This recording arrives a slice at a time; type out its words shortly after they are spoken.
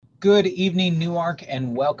Good evening, Newark,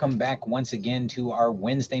 and welcome back once again to our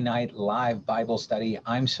Wednesday night live Bible study.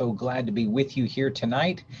 I'm so glad to be with you here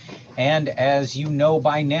tonight. And as you know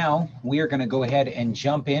by now, we are going to go ahead and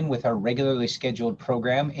jump in with our regularly scheduled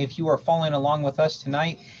program. If you are following along with us,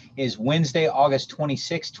 tonight is Wednesday, August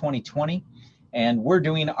 26, 2020. And we're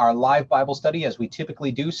doing our live Bible study as we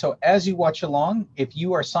typically do. So as you watch along, if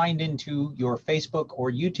you are signed into your Facebook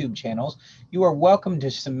or YouTube channels, you are welcome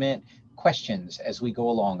to submit questions as we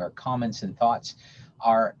go along, our comments and thoughts.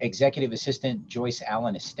 Our executive assistant, Joyce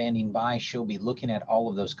Allen, is standing by. She'll be looking at all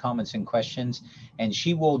of those comments and questions, and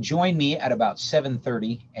she will join me at about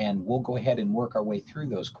 7:30, and we'll go ahead and work our way through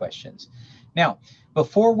those questions. Now,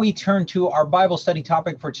 before we turn to our Bible study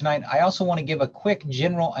topic for tonight, I also want to give a quick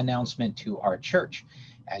general announcement to our church.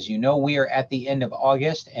 As you know, we are at the end of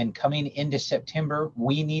August, and coming into September,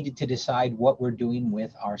 we needed to decide what we're doing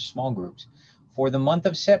with our small groups. For the month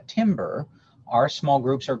of September, our small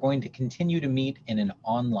groups are going to continue to meet in an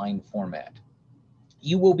online format.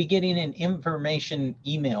 You will be getting an information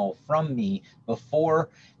email from me before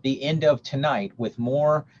the end of tonight with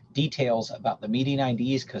more details about the meeting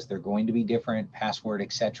IDs, because they're going to be different, password,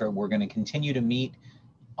 etc. We're going to continue to meet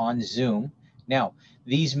on Zoom. Now,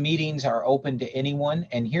 these meetings are open to anyone,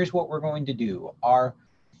 and here's what we're going to do. Our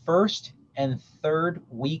first and third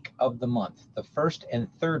week of the month, the first and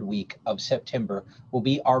third week of September, will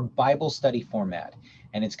be our Bible study format.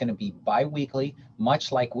 And it's going to be bi-weekly,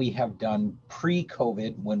 much like we have done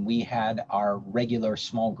pre-COVID when we had our regular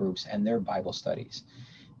small groups and their Bible studies.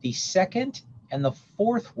 The second and the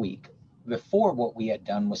fourth week before, what we had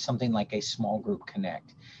done was something like a small group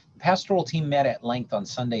connect. The pastoral team met at length on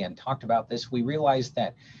Sunday and talked about this. We realized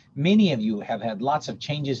that many of you have had lots of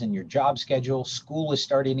changes in your job schedule. School is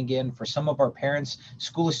starting again. For some of our parents,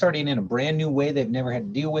 school is starting in a brand new way they've never had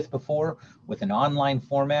to deal with before, with an online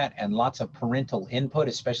format and lots of parental input,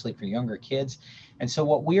 especially for younger kids. And so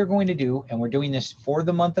what we are going to do, and we're doing this for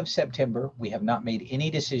the month of September, we have not made any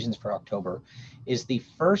decisions for October, is the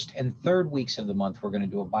first and third weeks of the month, we're going to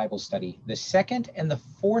do a Bible study. The second and the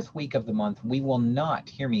fourth week of the month, we will not,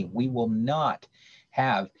 hear me, we will not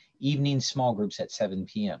have evening small groups at 7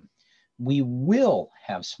 p.m. We will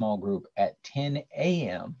have small group at 10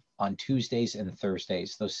 a.m. on Tuesdays and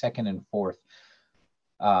Thursdays, those the second and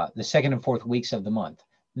fourth weeks of the month.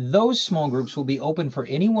 Those small groups will be open for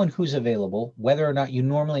anyone who's available, whether or not you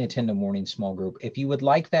normally attend a morning small group. If you would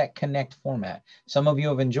like that connect format, some of you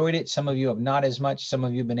have enjoyed it, some of you have not as much, some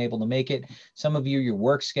of you have been able to make it, some of you, your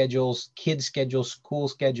work schedules, kids schedules, school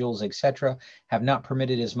schedules, etc., have not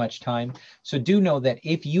permitted as much time. So do know that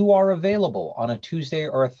if you are available on a Tuesday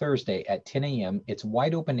or a Thursday at 10 a.m., it's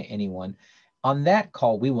wide open to anyone. On that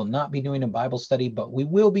call, we will not be doing a Bible study, but we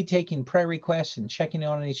will be taking prayer requests and checking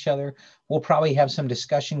on each other. We'll probably have some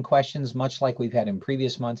discussion questions, much like we've had in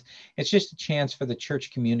previous months. It's just a chance for the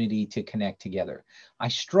church community to connect together. I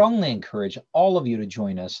strongly encourage all of you to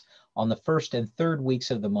join us on the first and third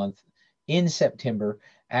weeks of the month in September,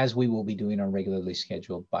 as we will be doing our regularly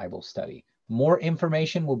scheduled Bible study. More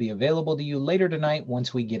information will be available to you later tonight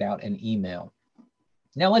once we get out an email.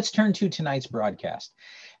 Now let's turn to tonight's broadcast.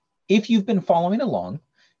 If you've been following along,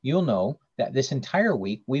 you'll know that this entire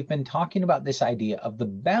week we've been talking about this idea of the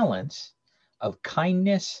balance of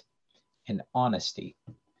kindness and honesty.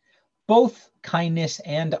 Both kindness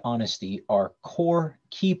and honesty are core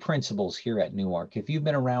key principles here at Newark. If you've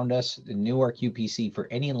been around us in Newark UPC for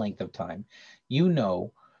any length of time, you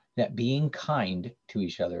know that being kind to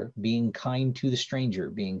each other, being kind to the stranger,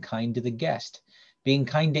 being kind to the guest, being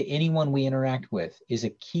kind to anyone we interact with is a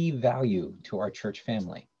key value to our church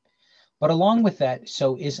family. But along with that,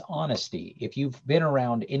 so is honesty. If you've been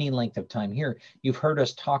around any length of time here, you've heard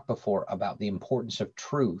us talk before about the importance of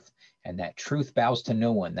truth, and that truth bows to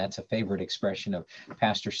no one. That's a favorite expression of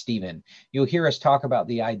Pastor Stephen. You'll hear us talk about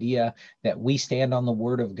the idea that we stand on the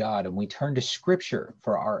Word of God and we turn to Scripture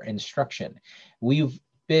for our instruction.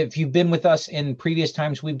 If you've been with us in previous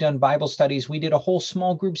times, we've done Bible studies. We did a whole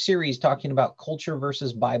small group series talking about culture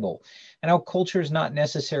versus Bible, and how culture is not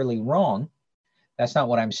necessarily wrong. That's not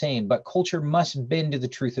what I'm saying, but culture must bend to the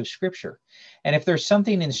truth of Scripture. And if there's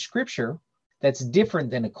something in Scripture that's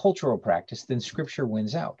different than a cultural practice, then Scripture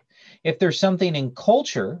wins out. If there's something in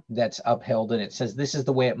culture that's upheld and it says this is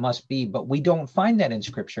the way it must be, but we don't find that in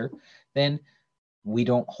Scripture, then we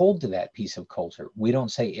don't hold to that piece of culture. We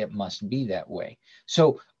don't say it must be that way.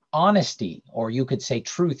 So honesty, or you could say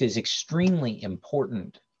truth, is extremely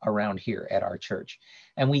important around here at our church.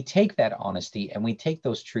 And we take that honesty and we take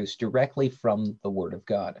those truths directly from the Word of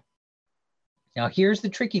God. Now, here's the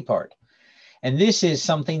tricky part. And this is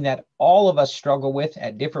something that all of us struggle with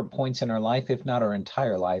at different points in our life, if not our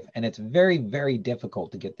entire life. And it's very, very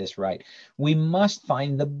difficult to get this right. We must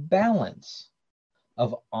find the balance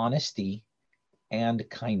of honesty and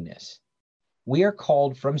kindness. We are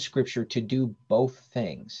called from Scripture to do both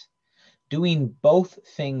things. Doing both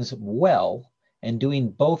things well and doing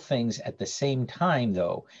both things at the same time,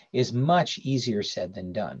 though, is much easier said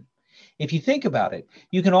than done. If you think about it,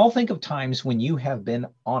 you can all think of times when you have been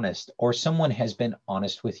honest or someone has been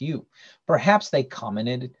honest with you. Perhaps they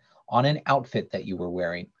commented on an outfit that you were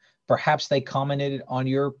wearing. Perhaps they commented on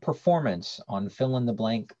your performance on fill in the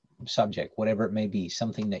blank subject, whatever it may be,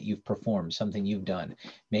 something that you've performed, something you've done.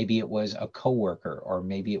 Maybe it was a coworker, or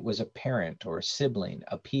maybe it was a parent or a sibling,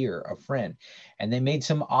 a peer, a friend, and they made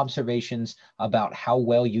some observations about how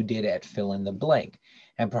well you did at fill in the blank.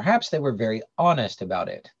 And perhaps they were very honest about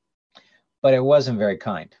it, but it wasn't very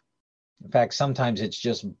kind. In fact, sometimes it's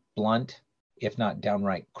just blunt, if not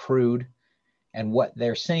downright crude. And what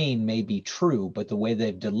they're saying may be true, but the way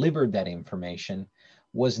they've delivered that information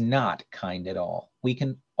was not kind at all. We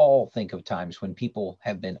can all think of times when people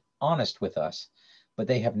have been honest with us, but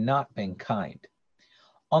they have not been kind.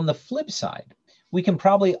 On the flip side, we can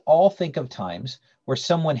probably all think of times where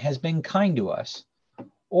someone has been kind to us,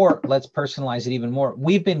 or let's personalize it even more.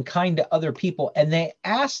 We've been kind to other people and they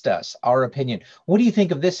asked us our opinion. What do you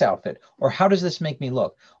think of this outfit? Or how does this make me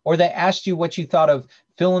look? Or they asked you what you thought of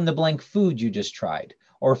fill in the blank food you just tried,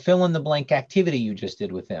 or fill in the blank activity you just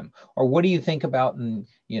did with them. Or what do you think about, and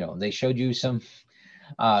they showed you some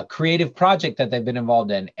creative project that they've been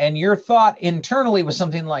involved in. And your thought internally was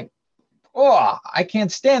something like, oh, I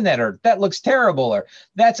can't stand that, or that looks terrible, or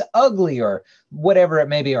that's ugly, or whatever it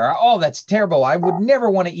may be, or oh, that's terrible. I would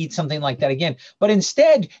never want to eat something like that again. But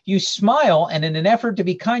instead, you smile, and in an effort to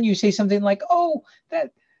be kind, you say something like, oh,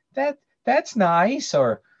 that's nice,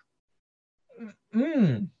 or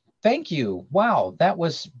thank you. Wow, that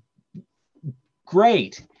was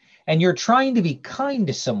great. And you're trying to be kind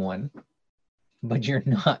to someone, but you're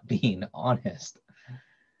not being honest.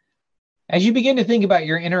 As you begin to think about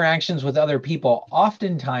your interactions with other people,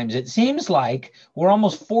 oftentimes it seems like we're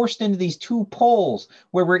almost forced into these two poles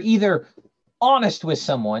where we're either honest with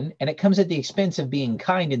someone and it comes at the expense of being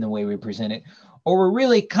kind in the way we present it, or we're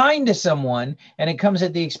really kind to someone and it comes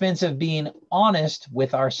at the expense of being honest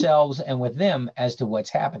with ourselves and with them as to what's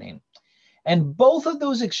happening. And both of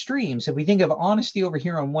those extremes, if we think of honesty over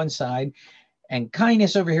here on one side and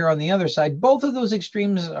kindness over here on the other side, both of those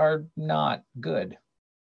extremes are not good.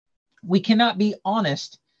 We cannot be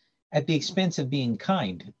honest at the expense of being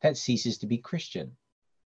kind. That ceases to be Christian.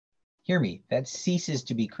 Hear me, that ceases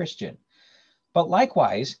to be Christian. But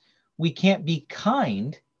likewise, we can't be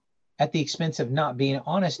kind at the expense of not being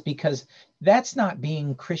honest, because that's not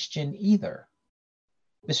being Christian either.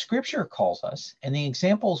 The Scripture calls us, and the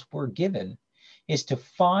examples we're given, is to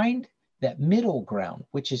find that middle ground,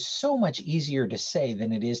 which is so much easier to say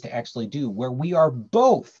than it is to actually do, where we are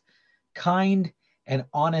both kind and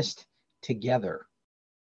honest together.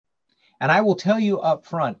 And I will tell you up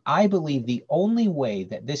front, I believe the only way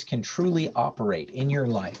that this can truly operate in your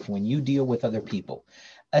life when you deal with other people,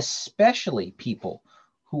 especially people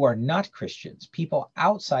who are not Christians, people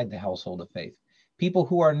outside the household of faith, people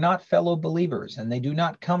who are not fellow believers, and they do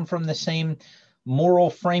not come from the same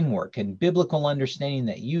moral framework and biblical understanding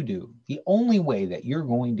that you do, the only way that you're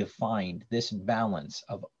going to find this balance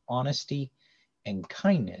of honesty and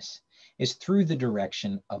kindness is through the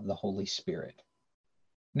direction of the Holy Spirit.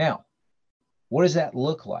 Now, what does that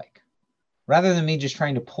look like? Rather than me just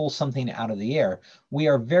trying to pull something out of the air, we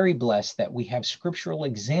are very blessed that we have scriptural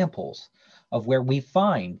examples of where we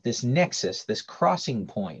find this nexus, this crossing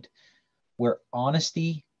point, where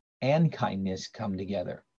honesty and kindness come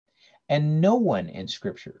together. And no one in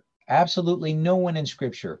Scripture, absolutely no one in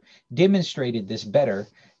Scripture, demonstrated this better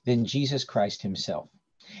than Jesus Christ himself.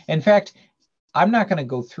 In fact, I'm not going to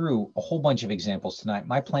go through a whole bunch of examples tonight.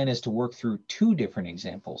 My plan is to work through two different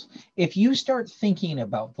examples. If you start thinking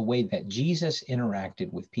about the way that Jesus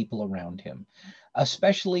interacted with people around him,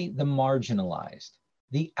 especially the marginalized,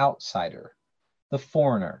 the outsider, the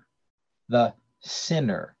foreigner, the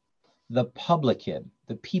sinner, the publican,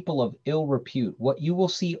 the people of ill repute, what you will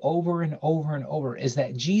see over and over and over is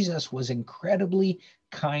that Jesus was incredibly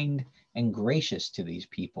kind and gracious to these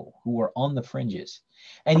people who were on the fringes.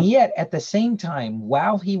 And yet, at the same time,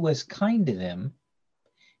 while he was kind to them,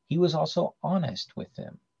 he was also honest with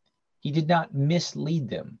them. He did not mislead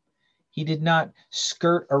them. He did not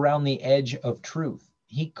skirt around the edge of truth.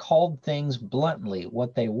 He called things bluntly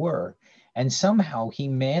what they were. And somehow he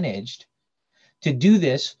managed to do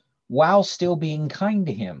this while still being kind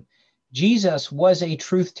to him. Jesus was a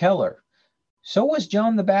truth teller. So was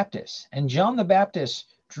John the Baptist. And John the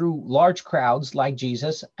Baptist drew large crowds like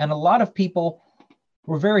Jesus, and a lot of people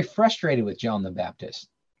were very frustrated with John the Baptist.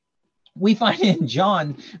 We find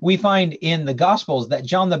in the Gospels that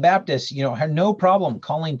John the Baptist, had no problem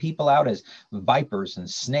calling people out as vipers and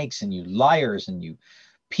snakes and you liars and you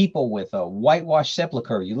people with a whitewashed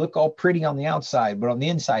sepulcher. You look all pretty on the outside, but on the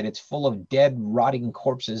inside, it's full of dead, rotting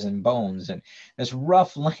corpses and bones and this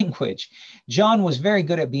rough language. John was very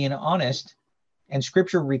good at being honest, and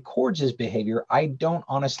scripture records his behavior. I don't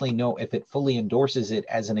honestly know if it fully endorses it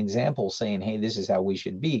as an example, saying, hey, this is how we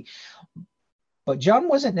should be. But John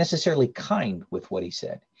wasn't necessarily kind with what he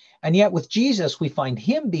said. And yet with Jesus, we find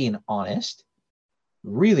him being honest,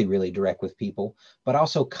 really, really direct with people, but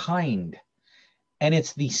also kind. And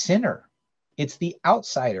it's the sinner, it's the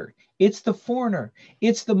outsider, it's the foreigner,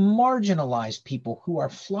 it's the marginalized people who are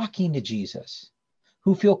flocking to Jesus,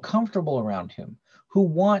 who feel comfortable around him, who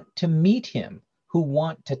want to meet him, who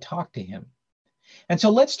want to talk to him. And so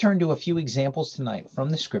let's turn to a few examples tonight from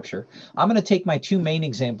the scripture. I'm going to take my two main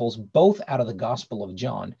examples, both out of the Gospel of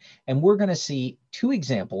John, and we're going to see two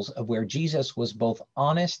examples of where Jesus was both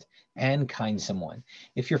honest and kind someone.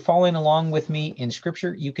 If you're following along with me in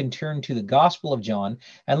scripture, you can turn to the Gospel of John,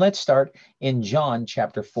 and let's start in John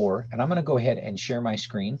chapter 4. And I'm going to go ahead and share my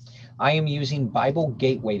screen. I am using Bible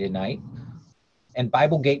Gateway tonight. And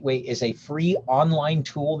Bible Gateway is a free online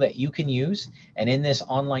tool that you can use. And in this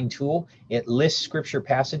online tool, it lists scripture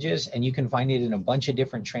passages, and you can find it in a bunch of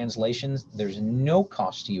different translations. There's no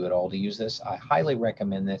cost to you at all to use this. I highly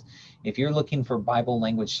recommend this. If you're looking for Bible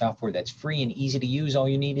language software that's free and easy to use, all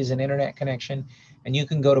you need is an internet connection, and you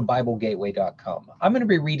can go to BibleGateway.com. I'm going to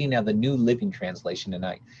be reading out the New Living Translation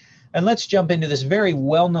tonight. And let's jump into this very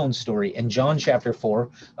well-known story in John chapter 4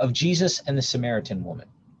 of Jesus and the Samaritan woman.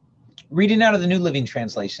 Reading out of the New Living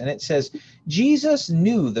Translation, it says, Jesus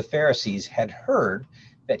knew the Pharisees had heard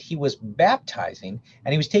that he was baptizing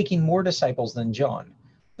and he was taking more disciples than John.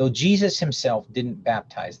 Though Jesus himself didn't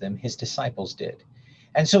baptize them, his disciples did.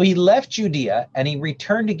 And so he left Judea and he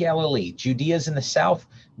returned to Galilee. Judea is in the south,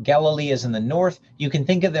 Galilee is in the north. You can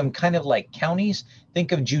think of them kind of like counties.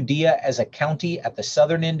 Think of Judea as a county at the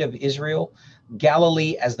southern end of Israel,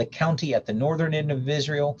 Galilee as the county at the northern end of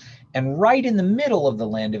Israel, and right in the middle of the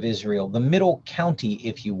land of Israel, the middle county,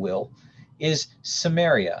 if you will, is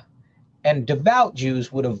Samaria. And devout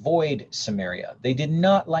Jews would avoid Samaria. They did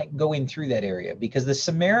not like going through that area because the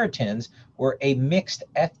Samaritans were a mixed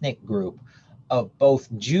ethnic group of both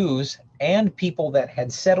Jews and people that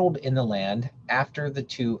had settled in the land after the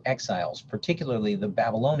two exiles, particularly the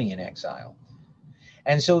Babylonian exile.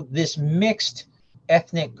 And so this mixed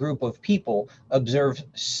ethnic group of people observed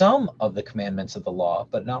some of the commandments of the law,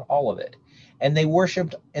 but not all of it. And they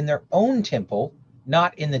worshiped in their own temple,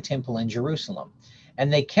 not in the temple in Jerusalem.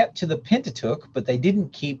 And they kept to the Pentateuch, but they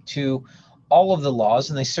didn't keep to all of the laws,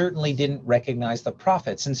 and they certainly didn't recognize the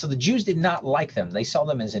prophets. And so the Jews did not like them. They saw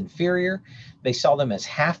them as inferior. They saw them as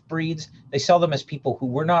half-breeds. They saw them as people who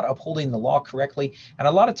were not upholding the law correctly. And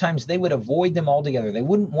a lot of times they would avoid them altogether. They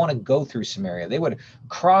wouldn't want to go through Samaria. They would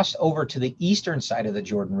cross over to the eastern side of the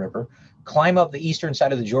Jordan River, climb up the eastern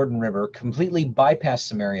side of the Jordan River, completely bypass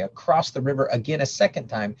Samaria, cross the river again a second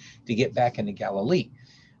time to get back into Galilee.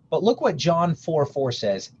 But look what John 4:4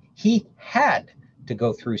 says. He had to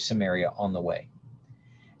go through Samaria on the way.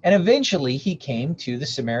 And eventually he came to the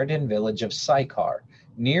Samaritan village of Sychar,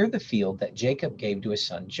 near the field that Jacob gave to his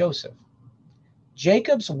son Joseph.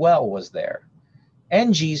 Jacob's well was there,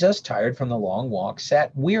 and Jesus, tired from the long walk,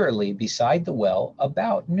 sat wearily beside the well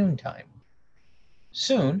about noontime.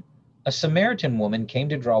 Soon a Samaritan woman came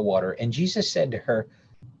to draw water, and Jesus said to her,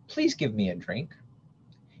 "Please give me a drink."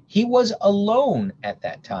 He was alone at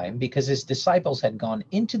that time because his disciples had gone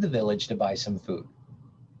into the village to buy some food.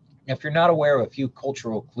 Now, if you're not aware of a few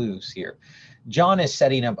cultural clues here, John is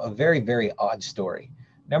setting up a very, very odd story.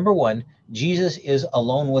 Number one, Jesus is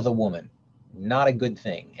alone with a woman. Not a good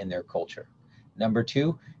thing in their culture. Number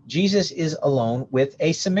two, Jesus is alone with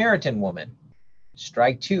a Samaritan woman.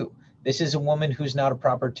 Strike two. This is a woman who's not a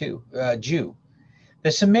proper Jew.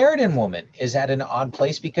 The Samaritan woman is at an odd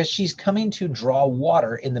place because she's coming to draw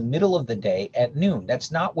water in the middle of the day at noon.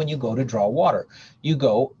 That's not when you go to draw water. You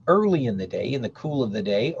go early in the day, in the cool of the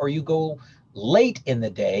day, or you go late in the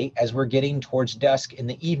day as we're getting towards dusk in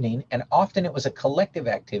the evening. And often it was a collective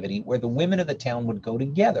activity where the women of the town would go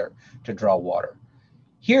together to draw water.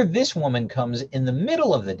 Here, this woman comes in the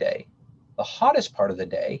middle of the day, the hottest part of the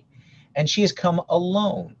day, and she has come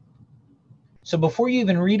alone. So before you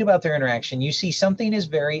even read about their interaction, you see something is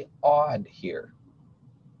very odd here.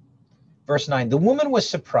 Verse 9, the woman was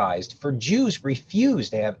surprised, for Jews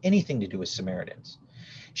refused to have anything to do with Samaritans.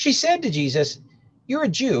 She said to Jesus, "You're a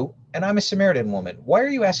Jew, and I'm a Samaritan woman. Why are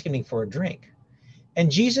you asking me for a drink?"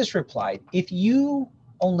 And Jesus replied, "If you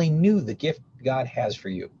only knew the gift God has for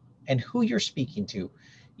you and who you're speaking to,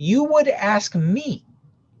 you would ask me,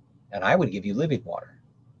 and I would give you living water."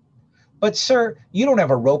 "But sir, you don't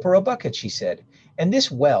have a rope or a bucket," she said, "and this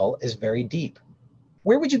well is very deep.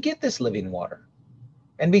 Where would you get this living water?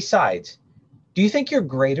 And besides, do you think you're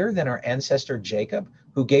greater than our ancestor Jacob,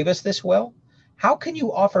 who gave us this well? How can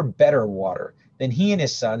you offer better water than he and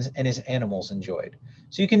his sons and his animals enjoyed?"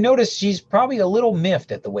 So you can notice she's probably a little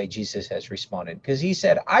miffed at the way Jesus has responded, because he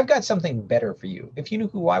said, "I've got something better for you. If you knew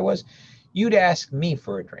who I was, you'd ask me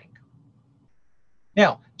for a drink."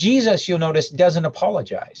 Now, Jesus, you'll notice, doesn't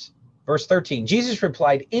apologize. Verse 13, Jesus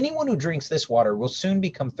replied, "Anyone who drinks this water will soon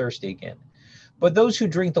become thirsty again. But those who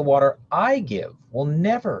drink the water I give will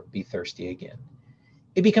never be thirsty again.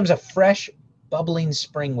 It becomes a fresh, bubbling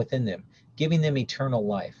spring within them, giving them eternal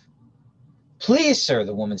life." "Please, sir,"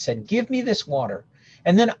 the woman said, "give me this water,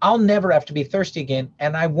 and then I'll never have to be thirsty again,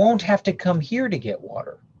 and I won't have to come here to get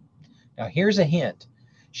water." Now, here's a hint.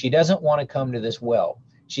 She doesn't want to come to this well.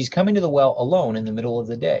 She's coming to the well alone in the middle of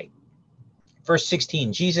the day. Verse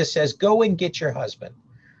 16, Jesus says, "Go and get your husband."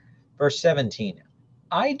 Verse 17,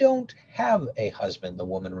 "I don't have a husband," the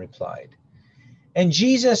woman replied. And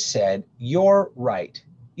Jesus said, "You're right.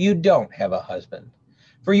 You don't have a husband.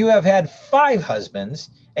 For you have had 5 husbands,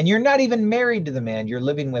 and you're not even married to the man you're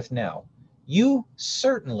living with now. You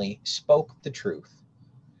certainly spoke the truth."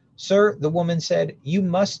 "Sir," the woman said, "you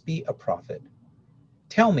must be a prophet.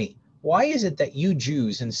 Tell me, why is it that you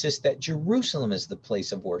Jews insist that Jerusalem is the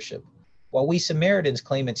place of worship, while we Samaritans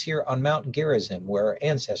claim it's here on Mount Gerizim where our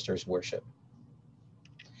ancestors worship?"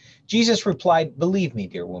 Jesus replied, "Believe me,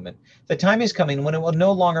 dear woman, the time is coming when it will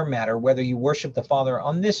no longer matter whether you worship the Father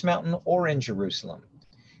on this mountain or in Jerusalem.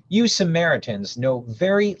 You Samaritans know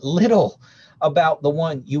very little about the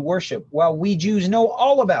one you worship, while we Jews know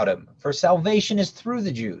all about him, for salvation is through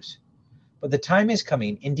the Jews. But the time is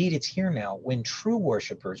coming, indeed it's here now, when true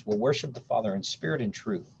worshipers will worship the Father in spirit and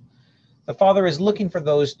truth. The Father is looking for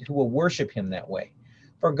those who will worship him that way.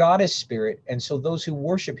 For God is spirit, and so those who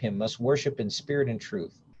worship him must worship in spirit and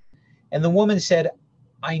truth." And the woman said,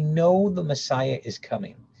 "I know the Messiah is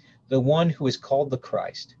coming, the one who is called the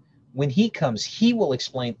Christ. When he comes, he will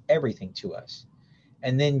explain everything to us."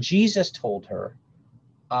 And then Jesus told her,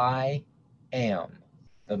 "I am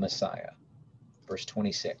the Messiah." Verse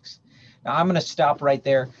 26. Now I'm going to stop right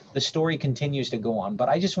there. The story continues to go on, but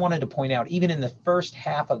I just wanted to point out, even in the first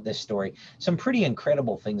half of this story, some pretty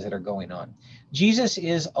incredible things that are going on. Jesus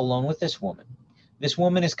is alone with this woman. This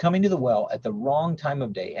woman is coming to the well at the wrong time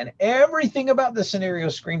of day, and everything about the scenario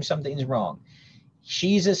screams something's wrong.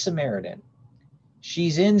 She's a Samaritan.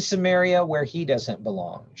 She's in Samaria where he doesn't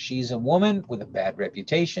belong. She's a woman with a bad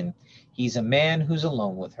reputation. He's a man who's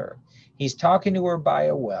alone with her. He's talking to her by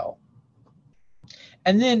a well.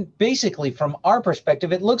 And then basically from our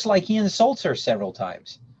perspective, it looks like he insults her several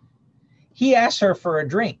times. He asks her for a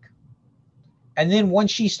drink. And then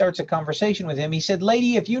once she starts a conversation with him, he said,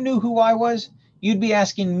 "Lady, if you knew who I was, you'd be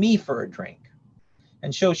asking me for a drink."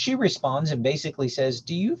 And so she responds and basically says,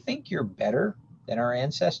 "Do you think you're better than our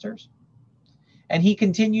ancestors?" And he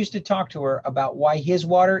continues to talk to her about why his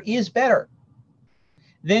water is better.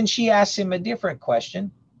 Then she asks him a different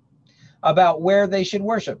question about where they should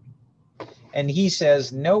worship. And he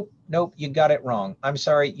says, "Nope, you got it wrong. I'm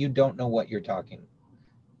sorry, you don't know what you're talking."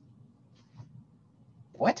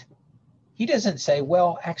 What? He doesn't say,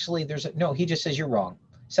 "Well, actually, no," he just says, "You're wrong.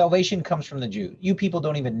 Salvation comes from the Jew. You people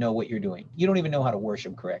don't even know what you're doing. You don't even know how to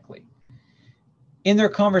worship correctly." In their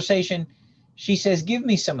conversation, she says, "Give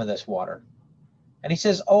me some of this water." And he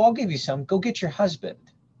says, "Oh, I'll give you some. Go get your husband."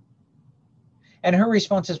 And her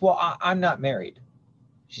response is, "Well, I'm not married."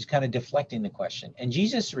 She's kind of deflecting the question. And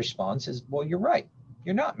Jesus' response is, "Well, you're right.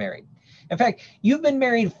 You're not married. In fact, you've been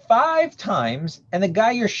married 5 times, and the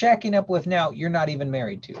guy you're shacking up with now, you're not even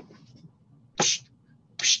married to."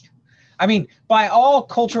 I mean, by all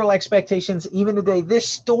cultural expectations, even today, this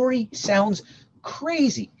story sounds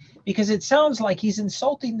crazy, because it sounds like he's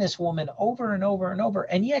insulting this woman over and over and over,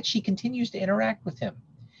 and yet she continues to interact with him.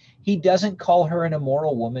 He doesn't call her an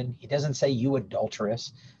immoral woman. He doesn't say, "You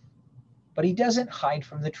adulteress," but he doesn't hide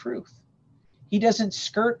from the truth. He doesn't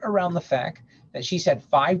skirt around the fact that she's had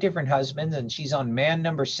 5 different husbands and she's on man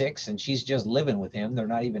number 6 and she's just living with him. They're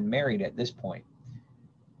not even married at this point.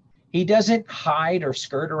 He doesn't hide or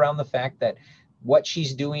skirt around the fact that what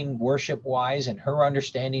she's doing worship-wise and her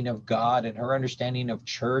understanding of God and her understanding of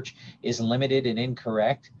church is limited and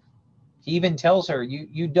incorrect. He even tells her,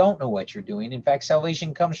 you don't know what you're doing. In fact,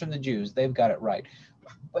 salvation comes from the Jews. They've got it right.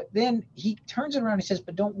 But then he turns it around and he says,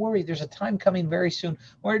 but don't worry, there's a time coming very soon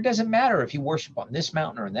where it doesn't matter if you worship on this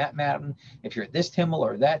mountain or that mountain, if you're at this temple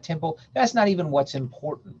or that temple. That's not even what's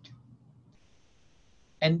important.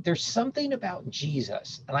 And there's something about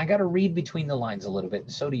Jesus, and I got to read between the lines a little bit,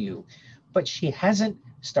 and so do you, but she hasn't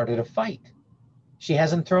started a fight. She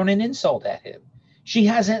hasn't thrown an insult at him. She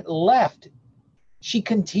hasn't left. She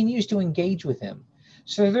continues to engage with him.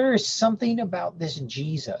 So there is something about this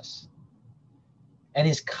Jesus and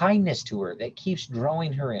his kindness to her that keeps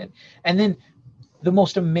drawing her in. And then the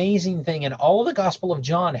most amazing thing in all of the Gospel of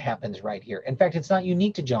John happens right here. In fact, it's not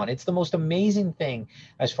unique to John. It's the most amazing thing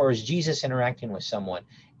as far as Jesus interacting with someone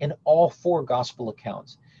in all four Gospel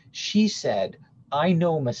accounts. She said, I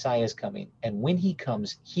know Messiah is coming, and when he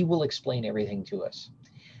comes, he will explain everything to us.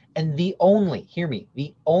 And the only, hear me,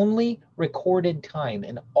 the only recorded time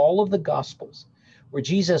in all of the Gospels where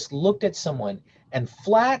Jesus looked at someone and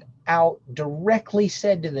flat out directly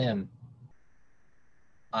said to them,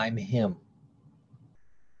 I'm him.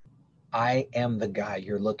 I am the guy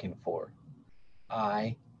you're looking for.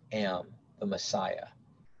 I am the Messiah.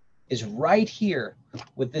 Is right here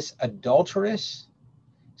with this adulterous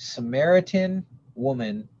Samaritan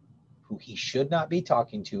woman who he should not be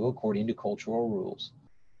talking to according to cultural rules,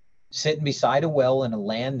 sitting beside a well in a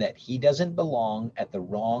land that he doesn't belong at the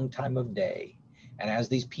wrong time of day. And as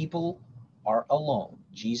these people are alone,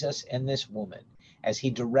 Jesus and this woman, as he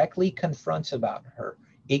directly confronts about her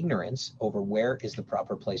ignorance over where is the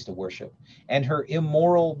proper place to worship and her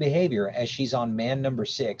immoral behavior as she's on man number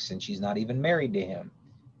 6 and she's not even married to him,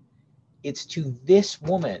 it's to this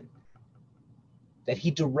woman that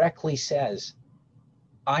he directly says,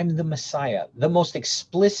 I'm the Messiah. The most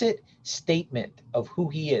explicit statement of who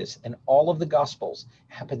he is in all of the Gospels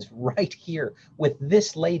happens right here with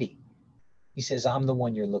this lady. He says, I'm the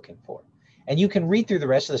one you're looking for. And you can read through the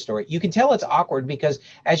rest of the story. You can tell it's awkward because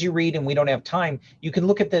as you read, and we don't have time, you can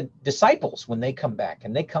look at the disciples when they come back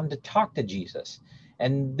and they come to talk to Jesus.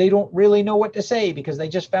 And they don't really know what to say because they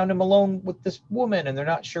just found him alone with this woman and they're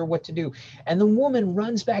not sure what to do. And the woman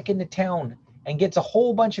runs back into town and gets a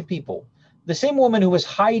whole bunch of people. The same woman who was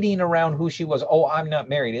hiding around who she was, oh, I'm not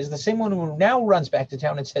married, is the same one who now runs back to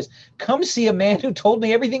town and says, come see a man who told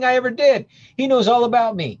me everything I ever did. He knows all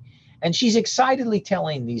about me. And she's excitedly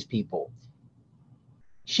telling these people.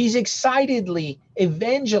 She's excitedly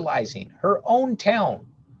evangelizing her own town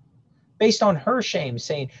based on her shame,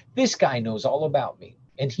 saying, this guy knows all about me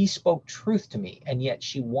and he spoke truth to me. And yet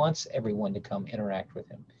she wants everyone to come interact with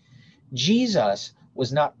him. Jesus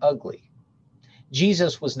was not ugly.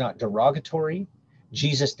 Jesus was not derogatory.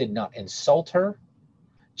 Jesus did not insult her.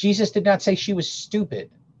 Jesus did not say she was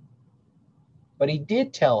stupid. But he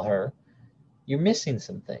did tell her, you're missing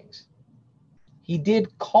some things. He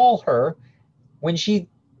did call her when she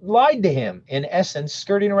lied to him, in essence,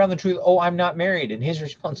 skirting around the truth. Oh, I'm not married. And his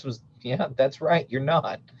response was, yeah, that's right. You're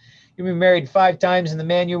not. You've been married 5 times and the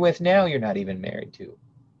man you're with now, you're not even married to.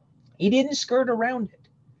 He didn't skirt around it.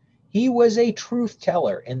 He was a truth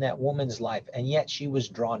teller in that woman's life, and yet she was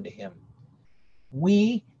drawn to him.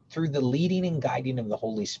 We, through the leading and guiding of the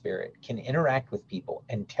Holy Spirit, can interact with people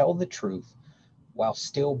and tell the truth while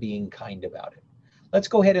still being kind about it. Let's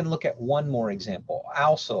go ahead and look at one more example,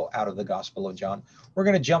 also out of the Gospel of John. We're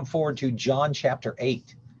going to jump forward to John chapter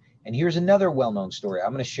 8. And here's another well-known story.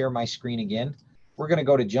 I'm going to share my screen again. We're going to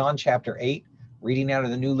go to John chapter 8, reading out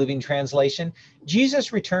of the New Living Translation.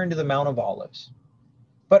 Jesus returned to the Mount of Olives.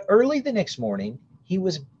 But early the next morning, he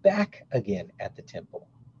was back again at the temple.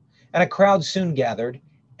 And a crowd soon gathered,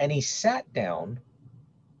 and he sat down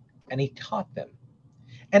and he taught them.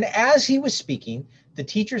 And as he was speaking, the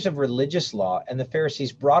teachers of religious law and the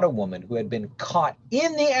Pharisees brought a woman who had been caught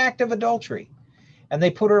in the act of adultery, and they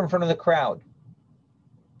put her in front of the crowd.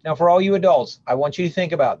 Now, for all you adults, I want you to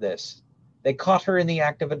think about this. They caught her in the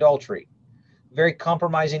act of adultery, very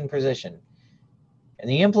compromising position. And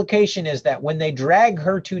the implication is that when they drag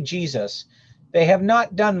her to Jesus, they have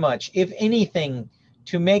not done much, if anything,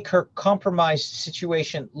 to make her compromised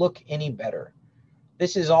situation look any better.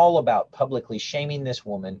 This is all about publicly shaming this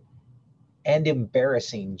woman and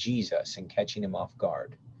embarrassing Jesus and catching him off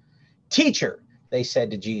guard. Teacher, they said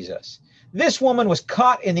to Jesus, this woman was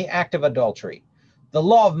caught in the act of adultery. The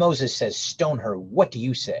law of Moses says stone her. What do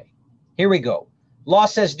you say? Here we go. Law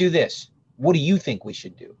says do this. What do you think we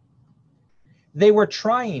should do? They were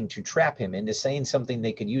trying to trap him into saying something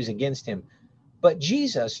they could use against him, but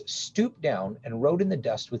Jesus stooped down and wrote in the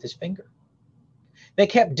dust with his finger. They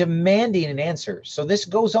kept demanding an answer, so this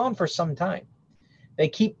goes on for some time. They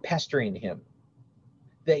keep pestering him.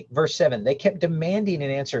 Verse 7, they kept demanding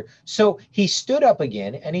an answer. So he stood up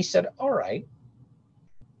again and he said, all right,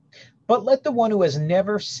 But let the one who has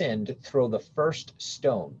never sinned throw the first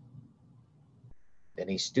stone." Then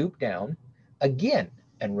he stooped down again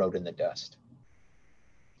and wrote in the dust.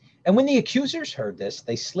 And when the accusers heard this,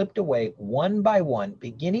 they slipped away one by one,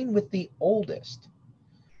 beginning with the oldest,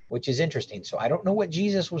 which is interesting. So I don't know what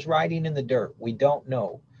Jesus was writing in the dirt. We don't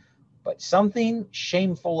know. But something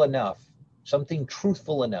shameful enough, something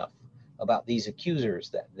truthful enough about these accusers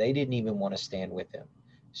that they didn't even want to stand with him,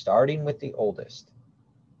 starting with the oldest.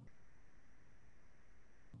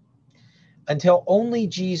 Until only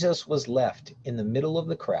Jesus was left in the middle of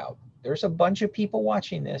the crowd. There's a bunch of people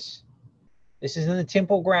watching this. This is in the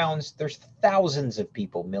temple grounds. There's thousands of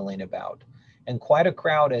people milling about, and quite a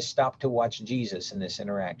crowd has stopped to watch Jesus in this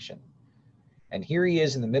interaction. And here he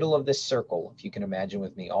is in the middle of this circle, if you can imagine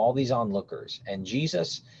with me, all these onlookers, and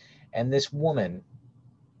Jesus and this woman,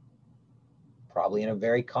 probably in a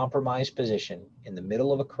very compromised position, in the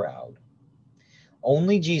middle of a crowd.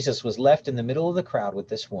 Only Jesus was left in the middle of the crowd with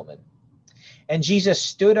this woman. And Jesus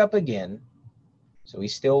stood up again. So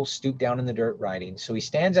he's still stooped down in the dirt writing. So he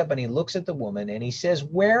stands up and he looks at the woman and he says,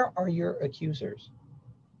 "Where are your accusers?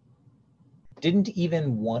 Didn't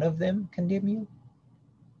even one of them condemn you?"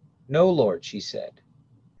 "No, Lord," she said.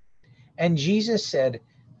 And Jesus said,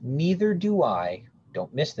 "Neither do I,"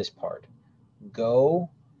 don't miss this part, "go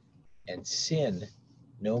and sin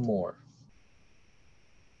no more."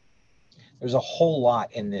 There's a whole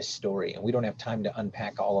lot in this story, and we don't have time to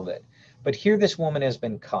unpack all of it. But here this woman has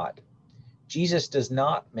been caught. Jesus does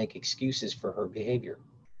not make excuses for her behavior.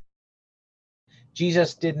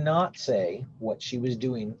 Jesus did not say what she was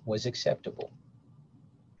doing was acceptable.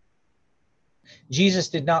 Jesus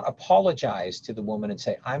did not apologize to the woman and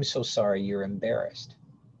say, "I'm so sorry, you're embarrassed."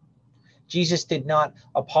 Jesus did not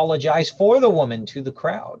apologize for the woman to the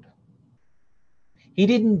crowd. He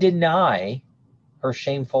didn't deny her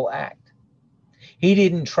shameful act. He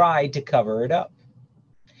didn't try to cover it up.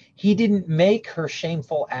 He didn't make her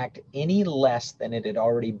shameful act any less than it had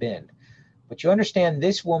already been. But you understand,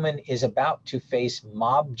 this woman is about to face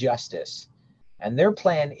mob justice, and their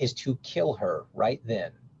plan is to kill her right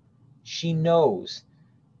then. She knows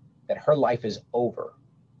that her life is over.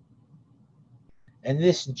 And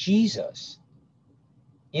this Jesus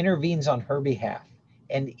intervenes on her behalf.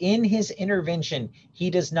 And in his intervention,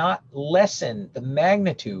 he does not lessen the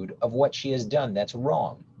magnitude of what she has done. That's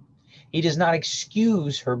wrong. He does not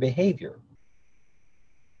excuse her behavior.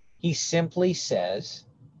 He simply says,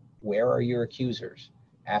 "Where are your accusers?"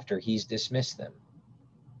 after he's dismissed them.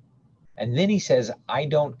 And then he says, "I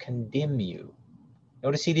don't condemn you."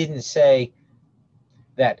 Notice he didn't say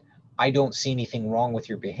that I don't see anything wrong with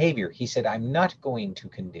your behavior. He said, "I'm not going to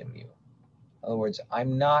condemn you." In other words,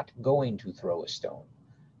 I'm not going to throw a stone.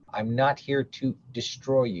 I'm not here to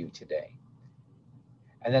destroy you today.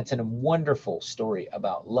 And that's a wonderful story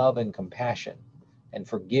about love and compassion and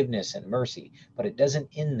forgiveness and mercy. But it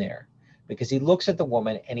doesn't end there, because he looks at the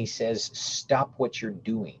woman and he says, "Stop what you're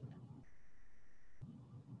doing.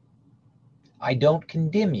 I don't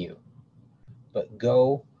condemn you, but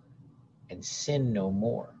go and sin no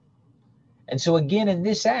more." And so again, in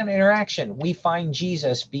this interaction, we find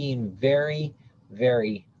Jesus being very,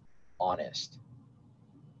 very honest.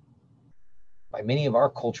 By many of our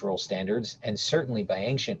cultural standards, and certainly by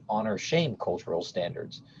ancient honor-shame cultural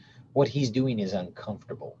standards, what he's doing is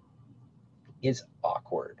uncomfortable. It's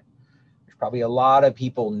awkward. There's probably a lot of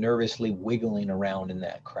people nervously wiggling around in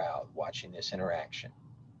that crowd watching this interaction.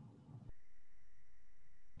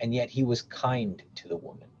 And yet he was kind to the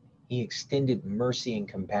woman. He extended mercy and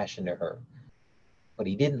compassion to her. But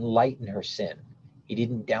he didn't lighten her sin. He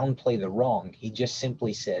didn't downplay the wrong. He just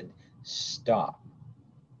simply said, "Stop.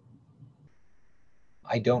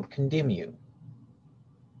 I don't condemn you.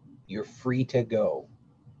 You're free to go.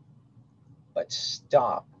 But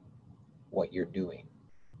stop what you're doing."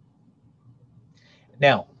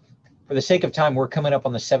 Now, for the sake of time, we're coming up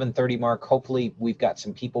on the 7:30 mark. Hopefully, we've got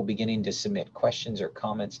some people beginning to submit questions or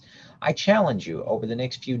comments. I challenge you over the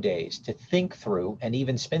next few days to think through and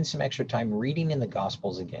even spend some extra time reading in the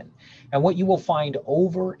Gospels again. And what you will find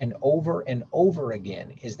over and over and over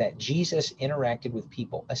again is that Jesus interacted with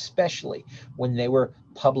people, especially when they were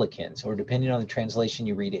publicans, or depending on the translation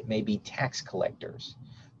you read, it may be tax collectors,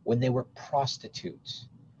 when they were prostitutes,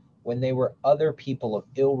 when they were other people of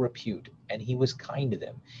ill repute, and he was kind to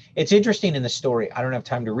them. It's interesting in the story, I don't have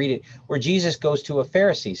time to read it, where Jesus goes to a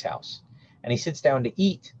Pharisee's house and he sits down to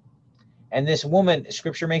eat. And this woman,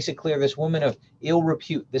 scripture makes it clear, this woman of ill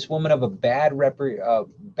repute, this woman of a bad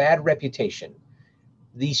reputation,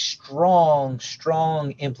 the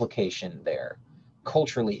strong implication there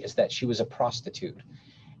culturally is that she was a prostitute.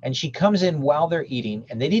 And she comes in while they're eating,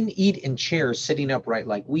 and they didn't eat in chairs sitting upright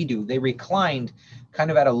like we do. They reclined kind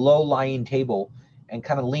of at a low-lying table and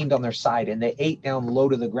kind of leaned on their side, and they ate down low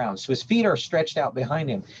to the ground. So his feet are stretched out behind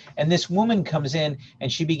him. And this woman comes in,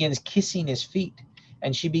 and she begins kissing his feet,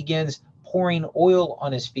 and she begins pouring oil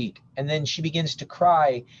on his feet. And then she begins to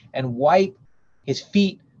cry and wipe his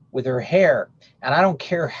feet with her hair. And I don't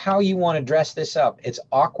care how you want to dress this up. It's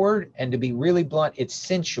awkward, and to be really blunt, it's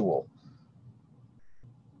sensual.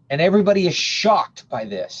 And everybody is shocked by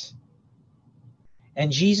this.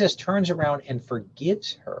 And Jesus turns around and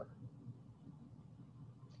forgives her.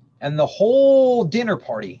 And the whole dinner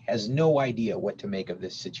party has no idea what to make of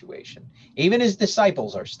this situation. Even his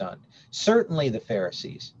disciples are stunned, certainly the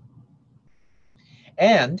Pharisees.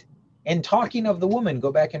 And in talking of the woman,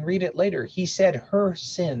 go back and read it later, he said, her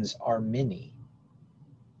sins are many,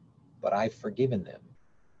 but I've forgiven them.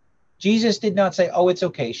 Jesus did not say, oh, it's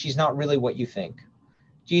okay, she's not really what you think.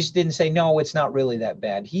 Jesus didn't say, no, it's not really that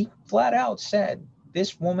bad. He flat out said,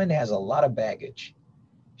 this woman has a lot of baggage.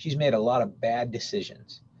 She's made a lot of bad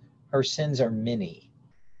decisions. Her sins are many,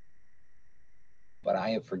 but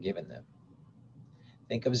I have forgiven them.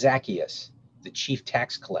 Think of Zacchaeus, the chief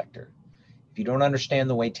tax collector. If you don't understand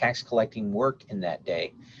the way tax collecting worked in that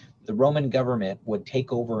day, the Roman government would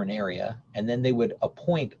take over an area, and then they would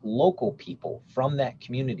appoint local people from that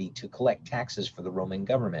community to collect taxes for the Roman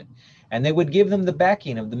government. And they would give them the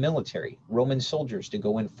backing of the military, Roman soldiers, to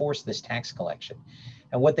go enforce this tax collection.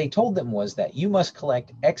 And what they told them was that you must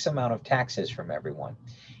collect X amount of taxes from everyone.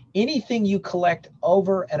 Anything you collect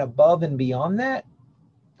over and above and beyond that,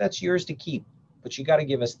 that's yours to keep, but you got to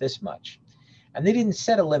give us this much. And they didn't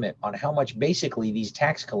set a limit on how much basically these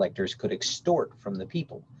tax collectors could extort from the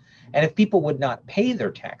people. And if people would not pay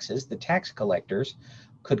their taxes, the tax collectors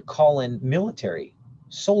could call in military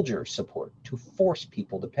soldier support to force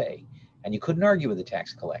people to pay. And you couldn't argue with the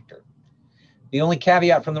tax collector. The only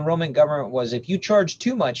caveat from the Roman government was if you charge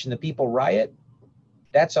too much and the people riot,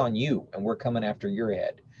 that's on you, and we're coming after your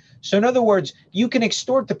head. So in other words, you can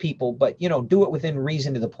extort the people, but do it within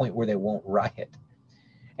reason to the point where they won't riot.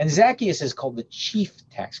 And Zacchaeus is called the chief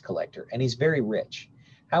tax collector, and he's very rich.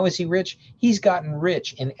 How is he rich? He's gotten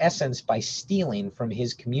rich, in essence, by stealing from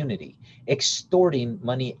his community, extorting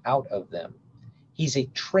money out of them. He's a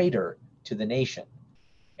traitor to the nation,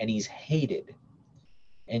 and he's hated.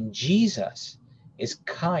 And Jesus is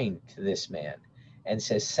kind to this man and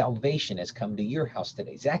says, salvation has come to your house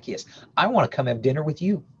today. Zacchaeus, I want to come have dinner with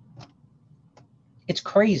you. It's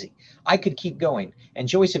crazy. I could keep going. And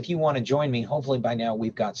Joyce, if you want to join me, hopefully by now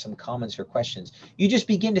we've got some comments or questions. You just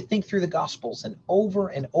begin to think through the Gospels, and over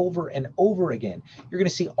and over and over again, you're going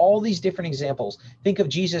to see all these different examples. Think of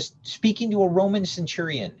Jesus speaking to a Roman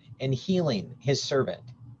centurion and healing his servant.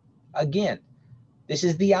 Again, this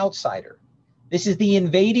is the outsider. This is the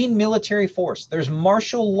invading military force. There's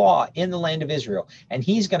martial law in the land of Israel, and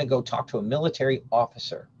he's going to go talk to a military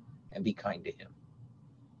officer and be kind to him.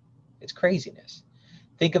 It's craziness.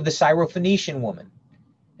 Think of the Syrophoenician woman.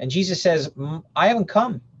 And Jesus says, I haven't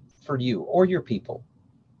come for you or your people.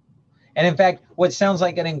 And in fact, what sounds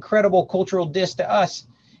like an incredible cultural diss to us,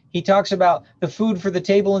 he talks about the food for the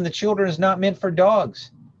table and the children is not meant for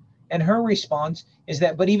dogs. And her response is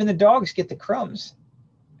that, but even the dogs get the crumbs.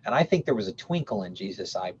 And I think there was a twinkle in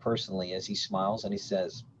Jesus' eye personally as he smiles and he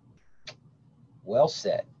says, well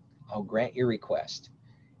said, I'll grant your request.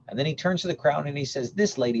 And then he turns to the crowd and he says,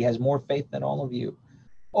 this lady has more faith than all of you.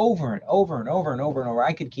 Over and over and over and over and over.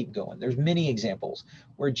 I could keep going. There's many examples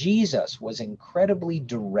where Jesus was incredibly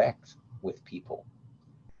direct with people,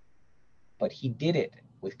 but he did it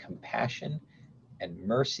with compassion and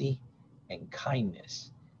mercy and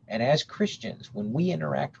kindness. And as Christians, when we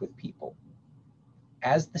interact with people,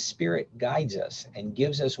 as the Spirit guides us and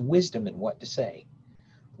gives us wisdom in what to say,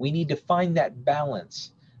 we need to find that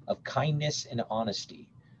balance of kindness and honesty,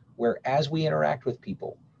 where as we interact with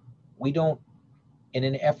people, we don't, in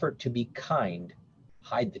an effort to be kind,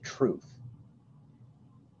 hide the truth.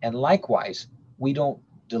 And likewise, we don't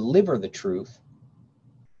deliver the truth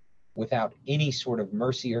without any sort of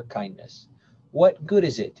mercy or kindness. What good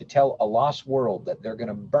is it to tell a lost world that they're going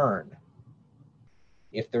to burn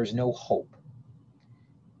if there's no hope?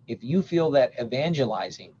 If you feel that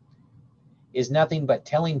evangelizing is nothing but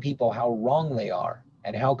telling people how wrong they are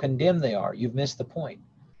and how condemned they are, you've missed the point.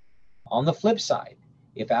 On the flip side,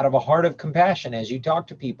 if out of a heart of compassion, as you talk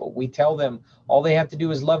to people, we tell them all they have to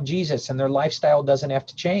do is love Jesus and their lifestyle doesn't have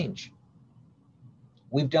to change,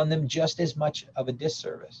 we've done them just as much of a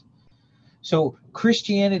disservice. So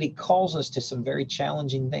Christianity calls us to some very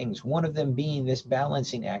challenging things, one of them being this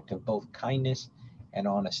balancing act of both kindness and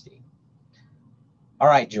honesty. All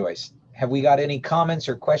right, Joyce, have we got any comments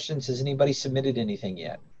or questions? Has anybody submitted anything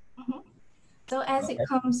yet? Mhm. So as Okay. it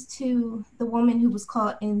comes to the woman who was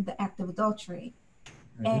caught in the act of adultery,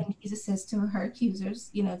 Mhm. and Jesus says to her accusers,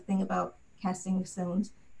 thing about casting of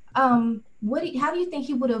stones. How do you think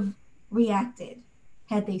he would have reacted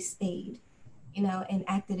had they stayed, and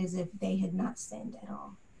acted as if they had not sinned at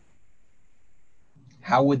all?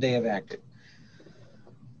 How would they have acted?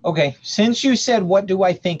 Okay, since you said, what do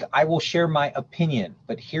I think? I will share my opinion,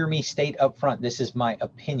 but hear me state up front, this is my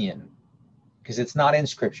opinion because it's not in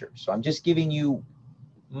scripture. So I'm just giving you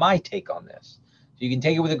my take on this. So you can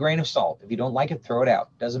take it with a grain of salt. If you don't like it, throw it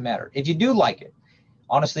out. Doesn't matter. If you do like it,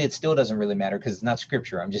 honestly, it still doesn't really matter because it's not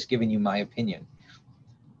scripture. I'm just giving you my opinion.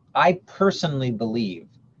 I personally believe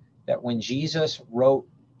that when Jesus wrote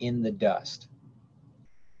in the dust,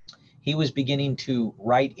 he was beginning to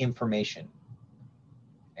write information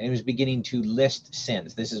and he was beginning to list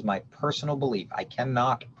sins. This is my personal belief. I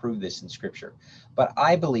cannot prove this in scripture, but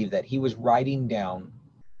I believe that he was writing down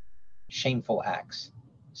shameful acts,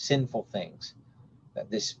 sinful things that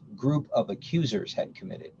this group of accusers had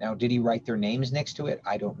committed. Now, did he write their names next to it?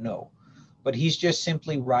 I don't know. But he's just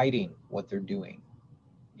simply writing what they're doing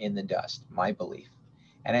in the dust, my belief.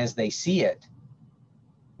 And as they see it,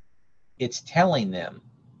 it's telling them,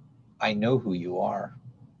 I know who you are.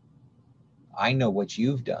 I know what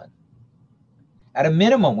you've done. At a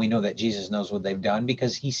minimum, we know that Jesus knows what they've done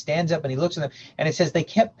because he stands up and he looks at them and it says they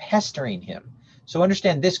kept pestering him. So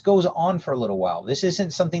understand, this goes on for a little while. This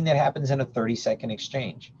isn't something that happens in a 30-second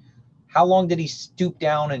exchange. How long did he stoop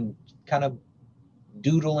down and kind of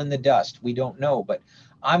doodle in the dust? We don't know, but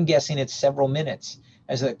I'm guessing it's several minutes.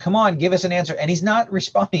 As a, come on, give us an answer. And he's not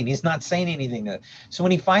responding. He's not saying anything. So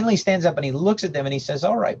when he finally stands up and he looks at them and he says,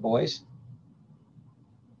 all right, boys,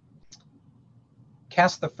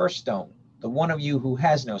 cast the first stone. The one of you who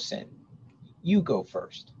has no sin, you go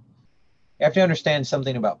first. You have to understand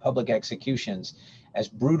something about public executions. As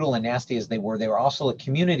brutal and nasty as they were also a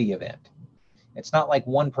community event. It's not like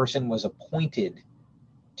one person was appointed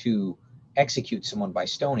to execute someone by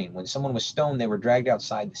stoning. When someone was stoned, they were dragged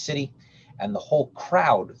outside the city and the whole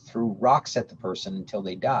crowd threw rocks at the person until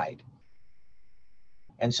they died.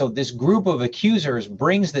 And so this group of accusers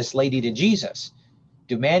brings this lady to Jesus,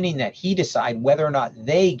 demanding that he decide whether or not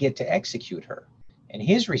they get to execute her. And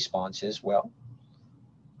his response is, well,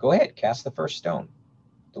 go ahead, cast the first stone,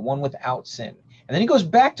 the one without sin. And then he goes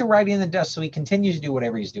back to writing in the dust, so he continues to do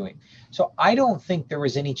whatever he's doing. So I don't think there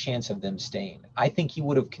was any chance of them staying. I think he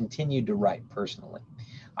would have continued to write personally.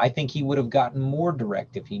 I think he would have gotten more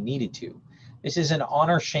direct if he needed to. This is an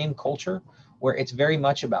honor-shame culture where it's very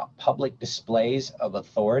much about public displays of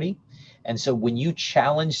authority. And so when you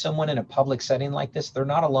challenge someone in a public setting like this, they're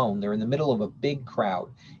not alone. They're in the middle of a big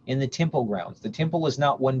crowd in the temple grounds. The temple is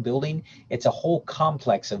not one building. It's a whole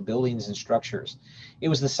complex of buildings and structures. It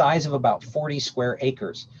was the size of about 40 square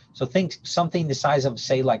acres. So think something the size of,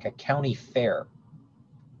 say, like a county fair.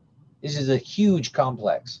 This is a huge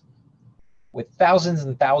complex with thousands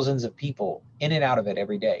and thousands of people in and out of it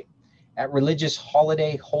every day. At religious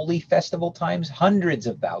holiday, holy festival times, hundreds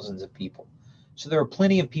of thousands of people. So there are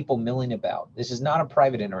plenty of people milling about. This is not a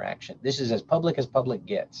private interaction. This is as public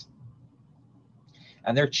gets.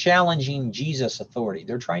 And they're challenging Jesus' authority.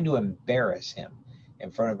 They're trying to embarrass him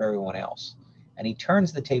in front of everyone else. And he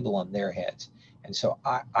turns the table on their heads. And so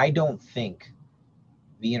I don't think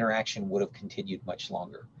the interaction would have continued much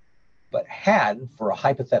longer. But had, for a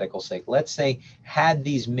hypothetical sake, let's say, had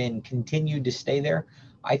these men continued to stay there,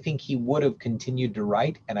 I think he would have continued to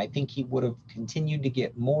write, and I think he would have continued to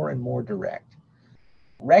get more and more direct,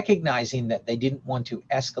 recognizing that they didn't want to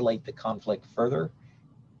escalate the conflict further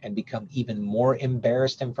and become even more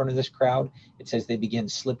embarrassed in front of this crowd. It says they begin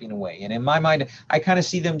slipping away. And in my mind, I kind of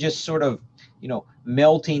see them just sort of,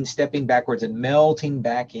 melting, stepping backwards and melting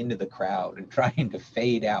back into the crowd and trying to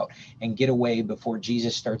fade out and get away before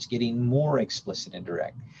Jesus starts getting more explicit and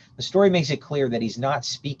direct. The story makes it clear that he's not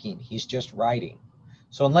speaking, he's just writing.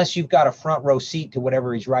 So unless you've got a front row seat to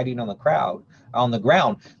whatever he's writing on the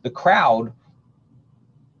ground, the crowd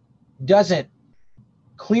doesn't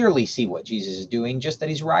clearly see what Jesus is doing, just that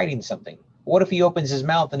he's writing something. What if he opens his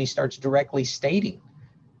mouth and he starts directly stating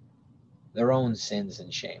their own sins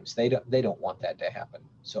and shames? They don't want that to happen.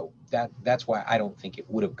 So that's why I don't think it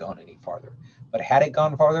would have gone any farther. But had it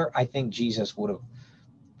gone farther, I think Jesus would have,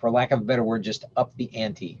 for lack of a better word, just upped the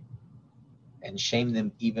ante and shamed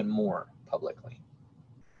them even more publicly.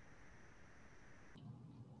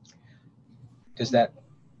 Does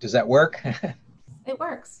that work? It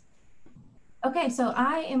works. Okay, so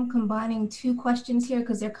I am combining two questions here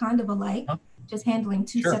because they're kind of alike, Huh? just handling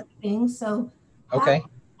two Sure. separate things. So Okay.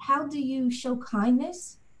 how do you show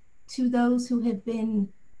kindness to those who have been,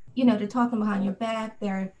 they're talking behind your back,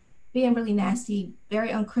 they're being really nasty,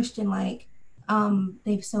 very unchristian like,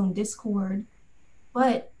 they've sown discord.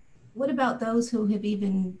 But what about those who have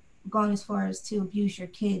even gone as far as to abuse your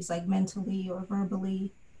kids, like mentally or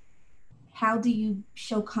verbally? How do you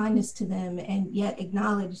show kindness to them and yet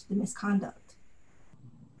acknowledge the misconduct?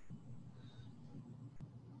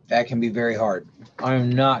 That can be very hard. I'm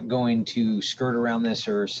not going to skirt around this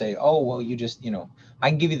or say, oh, well, you just, I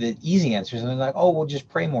can give you the easy answers. And they're like, oh, well, just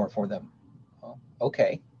pray more for them. Well,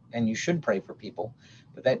 okay. And you should pray for people,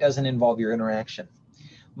 but that doesn't involve your interaction.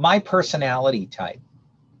 My personality type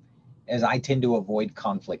is I tend to avoid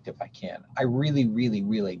conflict if I can. I really, really,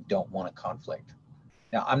 really don't want a conflict.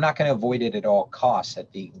 Now, I'm not going to avoid it at all costs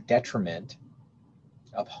at the detriment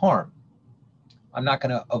of harm. I'm not going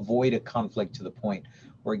to avoid a conflict to the point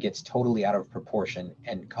where it gets totally out of proportion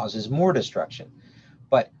and causes more destruction.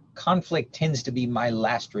 But conflict tends to be my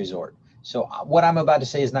last resort. So what I'm about to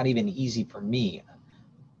say is not even easy for me.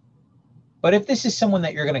 But if this is someone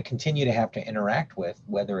that you're going to continue to have to interact with,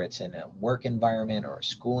 whether it's in a work environment or a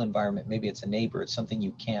school environment, maybe it's a neighbor, it's something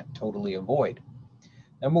you can't totally avoid.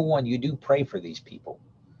 Number one, you do pray for these people.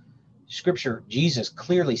 Scripture, Jesus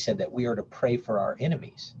clearly said that we are to pray for our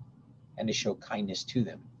enemies and to show kindness to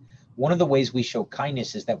them. One of the ways we show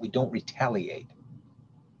kindness is that we don't retaliate.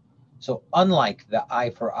 So unlike the eye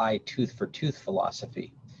for eye, tooth for tooth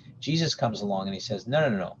philosophy, Jesus comes along and he says, no, no,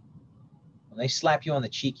 no, no. When they slap you on the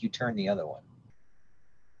cheek, you turn the other one.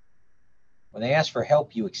 When they ask for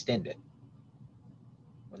help, you extend it.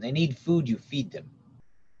 When they need food, you feed them.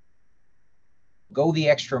 Go the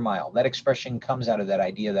extra mile. That expression comes out of that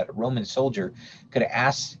idea that a Roman soldier could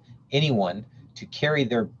ask anyone to carry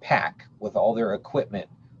their pack with all their equipment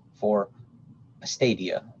for a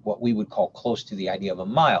stadia, what we would call close to the idea of a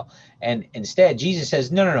mile. And instead, Jesus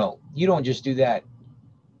says, no, no, no, you don't just do that.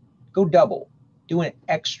 Go double. Do an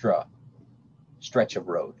extra stretch of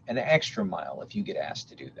road, an extra mile if you get asked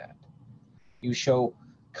to do that. You show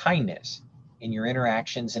kindness in your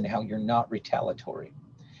interactions and how you're not retaliatory.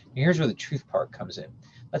 And here's where the truth part comes in.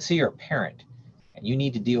 Let's say you're a parent and you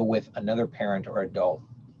need to deal with another parent or adult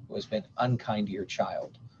who has been unkind to your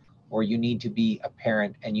child, or you need to be a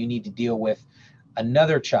parent and you need to deal with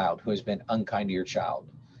another child who has been unkind to your child.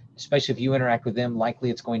 Especially if you interact with them, likely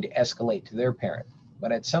it's going to escalate to their parent.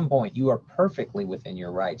 But at some point, you are perfectly within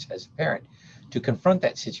your rights as a parent to confront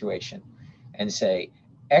that situation and say,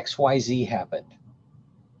 XYZ happened,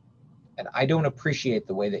 and I don't appreciate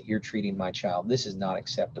the way that you're treating my child. This is not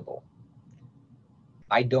acceptable.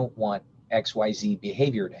 I don't want XYZ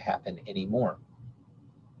behavior to happen anymore.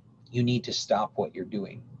 You need to stop what you're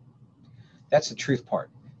doing. That's the truth part.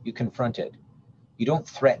 You confront it. You don't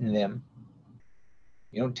threaten them.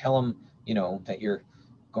 You don't tell them, that you're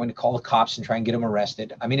going to call the cops and try and get them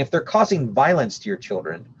arrested. I mean, if they're causing violence to your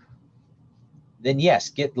children, then yes,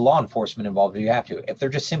 get law enforcement involved if you have to. If they're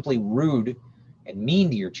just simply rude and mean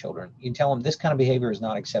to your children, you tell them this kind of behavior is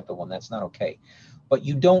not acceptable and that's not okay. But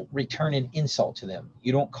you don't return an insult to them.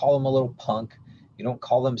 You don't call them a little punk. You don't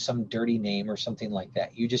call them some dirty name or something like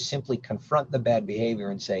that. You just simply confront the bad behavior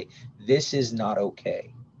and say, this is not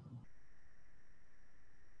okay.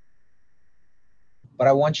 But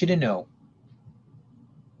I want you to know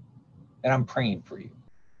that I'm praying for you.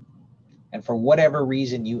 And for whatever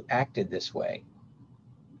reason you acted this way,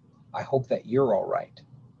 I hope that you're all right.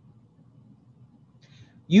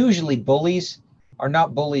 Usually bullies are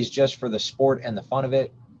not bullies just for the sport and the fun of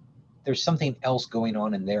it. There's something else going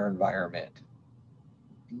on in their environment.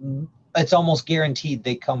 It's almost guaranteed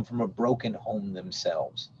they come from a broken home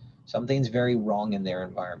themselves. Something's very wrong in their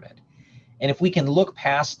environment. And if we can look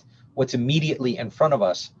past what's immediately in front of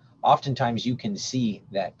us, oftentimes you can see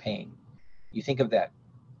that pain. You think of that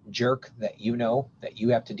jerk that that you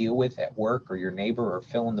have to deal with at work, or your neighbor, or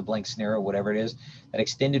fill in the blank scenario, whatever it is, that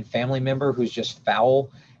extended family member who's just foul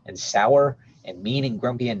and sour and mean and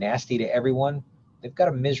grumpy and nasty to everyone. They've got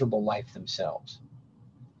a miserable life themselves.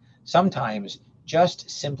 Sometimes just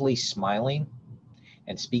simply smiling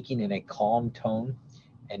and speaking in a calm tone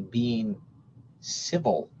and being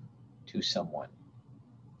civil to someone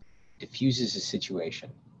diffuses a situation.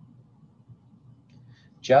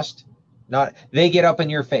 Just not, they get up in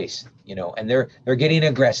your face, and they're getting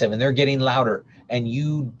aggressive and they're getting louder, and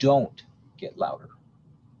you don't get louder.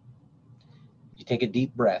 You take a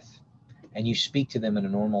deep breath and you speak to them in a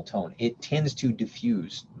normal tone. It tends to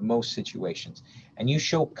diffuse most situations. And you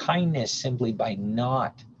show kindness simply by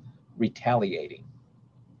not retaliating.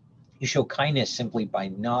 You show kindness simply by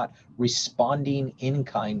not responding in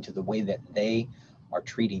kind to the way that they are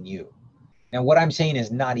treating you. Now, what I'm saying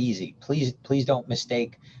is not easy. Please don't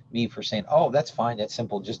mistake me for saying, oh, that's fine, that's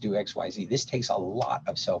simple, just do X, Y, Z. This takes a lot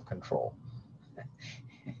of self-control.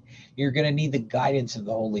 You're going to need the guidance of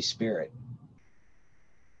the Holy Spirit.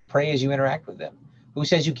 Pray as you interact with them. Who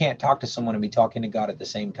says you can't talk to someone and be talking to God at the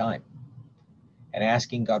same time? And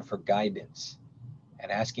asking God for guidance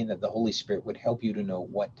and asking that the Holy Spirit would help you to know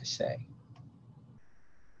what to say.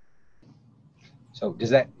 So does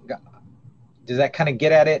that kind of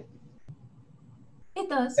get at it? It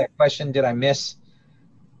does. That question, did I miss?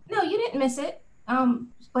 No, you didn't miss it.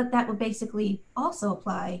 But that would basically also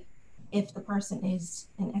apply if the person is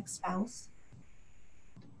an ex-spouse.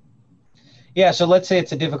 Yeah, so let's say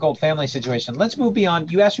it's a difficult family situation. Let's move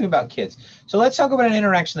beyond. You asked me about kids. So let's talk about an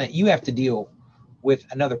interaction that you have to deal with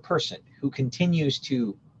another person who continues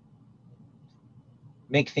to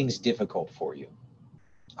make things difficult for you.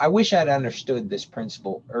 I wish I'd understood this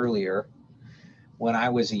principle earlier when I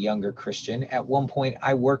was a younger Christian. At one point,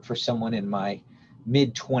 I worked for someone in my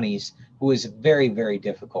mid-20s who was very, very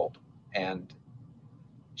difficult. And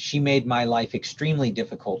she made my life extremely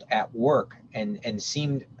difficult at work and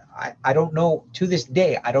seemed, I don't know, to this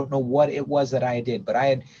day, I don't know what it was that I did, but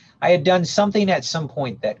I had done something at some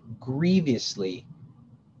point that grievously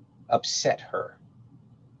upset her.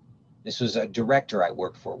 This was a director I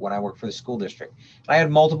worked for when I worked for the school district. I had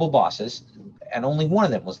multiple bosses, and only one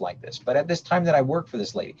of them was like this. But at this time that I worked for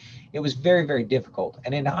this lady, it was very, very difficult.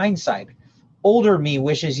 And in hindsight, older me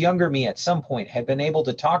wishes younger me at some point had been able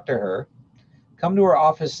to talk to her, come to her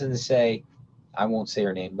office and say, I won't say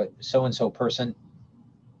her name, but so-and-so person,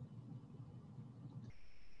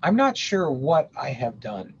 I'm not sure what I have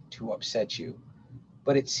done to upset you,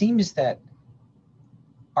 but it seems that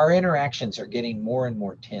our interactions are getting more and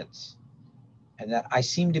more tense, and that I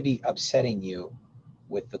seem to be upsetting you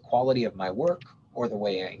with the quality of my work or the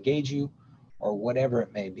way I engage you or whatever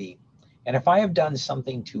it may be. And if I have done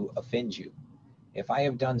something to offend you, if I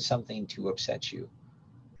have done something to upset you,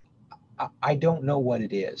 I don't know what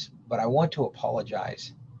it is, but I want to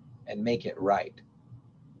apologize and make it right.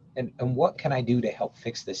 And what can I do to help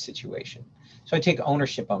fix this situation? So I take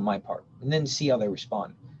ownership on my part and then see how they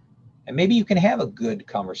respond. And maybe you can have a good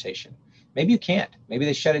conversation. Maybe you can't. Maybe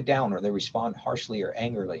they shut it down or they respond harshly or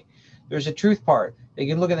angrily. There's a truth part. They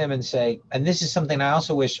can look at them and say, and this is something I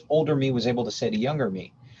also wish older me was able to say to younger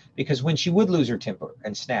me, because when she would lose her temper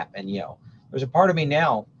and snap and yell, there's a part of me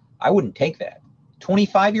now, I wouldn't take that.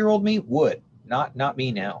 25-year-old me would, not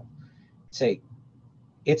me now. Say,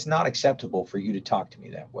 it's not acceptable for you to talk to me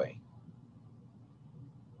that way.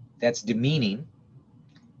 That's demeaning,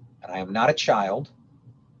 and I am not a child,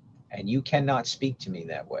 and you cannot speak to me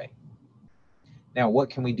that way. Now,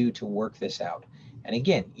 what can we do to work this out? And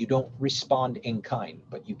again, you don't respond in kind,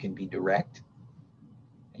 but you can be direct,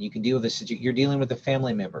 and you can deal with this. You're dealing with a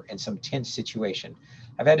family member in some tense situation.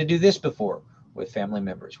 I've had to do this before with family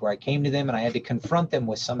members where I came to them and I had to confront them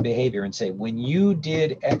with some behavior and say, when you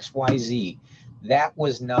did X, Y, Z, that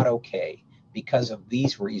was not okay because of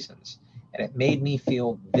these reasons. And it made me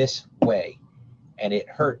feel this way. And it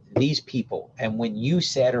hurt these people. And when you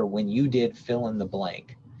said or when you did fill in the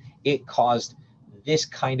blank, it caused this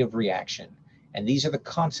kind of reaction. And these are the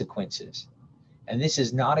consequences. And this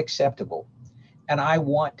is not acceptable. And I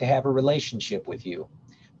want to have a relationship with you.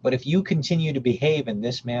 But if you continue to behave in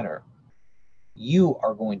this manner, you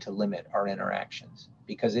are going to limit our interactions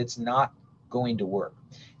because it's not going to work.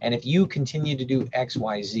 And if you continue to do X,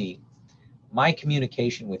 Y, Z, my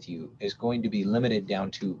communication with you is going to be limited down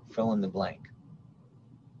to fill in the blank.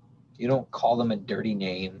 You don't call them a dirty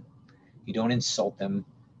name. You don't insult them.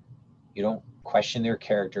 You don't question their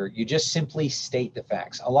character. You just simply state the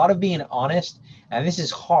facts. A lot of being honest, and this is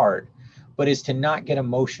hard, but is to not get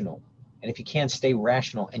emotional. And if you can, stay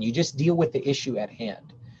rational and you just deal with the issue at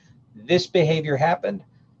hand. This behavior happened.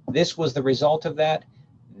 This was the result of that.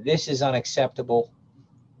 This is unacceptable.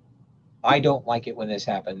 I don't like it when this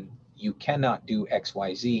happened. You cannot do X,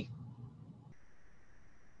 Y, Z.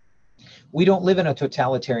 We don't live in a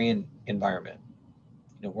totalitarian environment.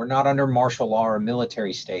 You know, we're not under martial law or a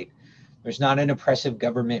military state. There's not an oppressive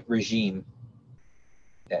government regime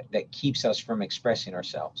that keeps us from expressing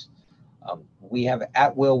ourselves. We have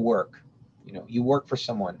at will work. You know, you work for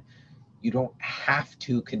someone. You don't have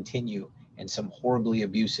to continue in some horribly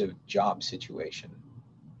abusive job situation.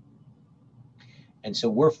 And so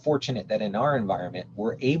we're fortunate that in our environment,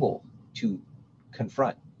 we're able to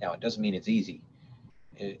confront. Now, it doesn't mean it's easy.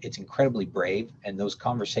 It's incredibly brave. And those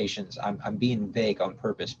conversations, I'm being vague on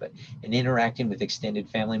purpose, but in interacting with extended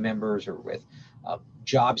family members or with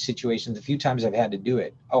job situations, a few times I've had to do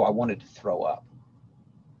it. Oh, I wanted to throw up.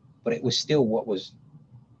 But it was still what was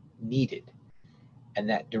needed. And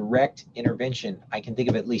that direct intervention, I can think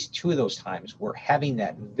of at least 2 of those times where having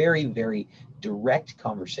that very, very direct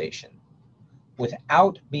conversation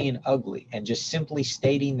without being ugly and just simply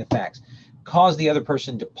stating the facts caused the other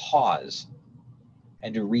person to pause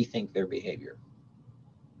and to rethink their behavior.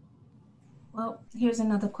 Well, here's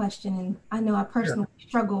another question, and I know I personally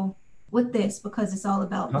struggle with this because it's all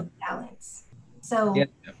about the balance. So, Yeah.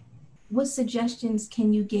 what suggestions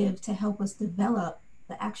can you give to help us develop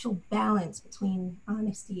the actual balance between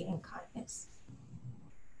honesty and kindness?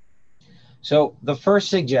 So the first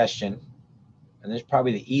suggestion, and this is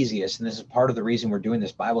probably the easiest, and this is part of the reason we're doing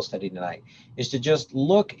this Bible study tonight, is to just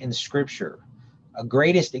look in Scripture. A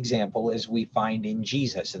greatest example is we find in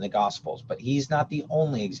Jesus in the Gospels, but he's not the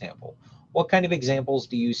only example. What kind of examples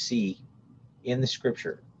do you see in the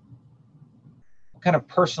Scripture? What kind of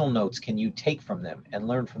personal notes can you take from them and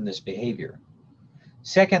learn from this behavior?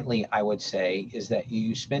 Secondly, I would say is that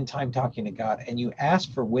you spend time talking to God and you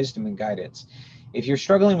ask for wisdom and guidance. If you're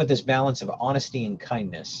struggling with this balance of honesty and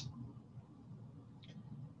kindness,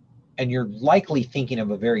 and you're likely thinking of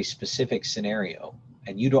a very specific scenario,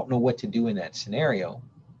 and you don't know what to do in that scenario,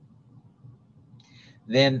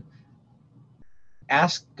 then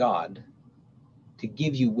ask God to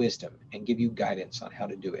give you wisdom and give you guidance on how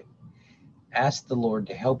to do it. Ask the Lord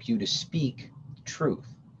to help you to speak truth.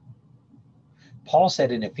 Paul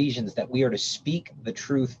said in Ephesians that we are to speak the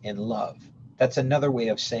truth in love. That's another way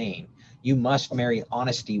of saying you must marry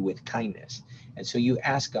honesty with kindness. And so you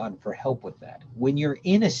ask God for help with that. When you're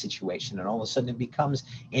in a situation and all of a sudden it becomes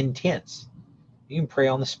intense, you can pray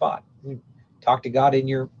on the spot. Talk to God in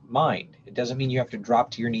your mind. It doesn't mean you have to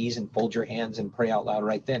drop to your knees and fold your hands and pray out loud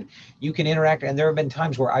right then. You can interact. And there have been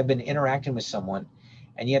times where I've been interacting with someone,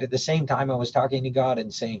 and yet at the same time I was talking to God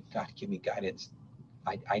and saying, God, give me guidance.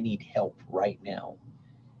 I need help right now.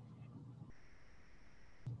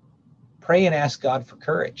 Pray and ask God for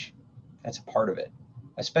courage. That's a part of it,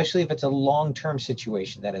 especially if it's a long-term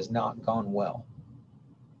situation that has not gone well.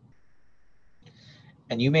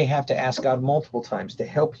 And you may have to ask God multiple times to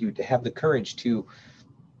help you to have the courage to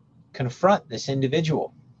confront this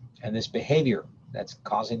individual and this behavior that's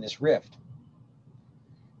causing this rift.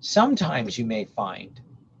 Sometimes you may find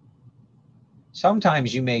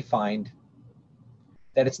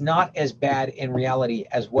that it's not as bad in reality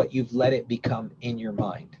as what you've let it become in your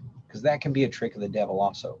mind, because that can be a trick of the devil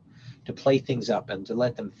also, to play things up and to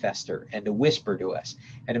let them fester and to whisper to us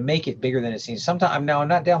and to make it bigger than it seems. Sometimes, now I'm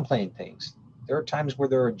not downplaying things. There are times where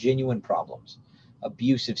there are genuine problems,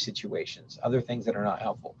 abusive situations, other things that are not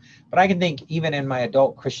helpful. But I can think even in my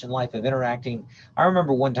adult Christian life of interacting. I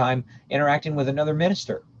remember one time interacting with another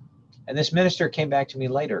minister, and this minister came back to me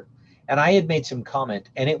later, and I had made some comment,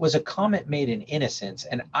 and it was a comment made in innocence,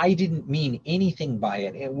 and I didn't mean anything by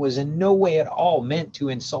it. It was in no way at all meant to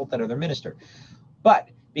insult that other minister. But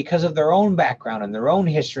because of their own background and their own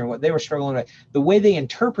history and what they were struggling with, the way they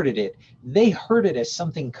interpreted it, they heard it as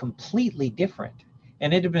something completely different.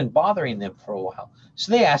 And it had been bothering them for a while.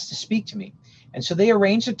 So they asked to speak to me. And so they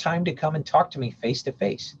arranged a time to come and talk to me face to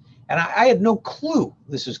face. And I had no clue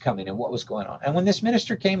this was coming and what was going on. And when this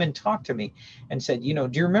minister came and talked to me and said, you know,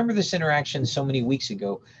 do you remember this interaction so many weeks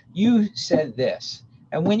ago? You said this.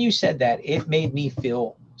 And when you said that, it made me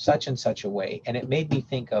feel such and such a way. And it made me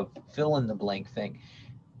think of fill in the blank thing.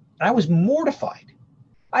 And I was mortified.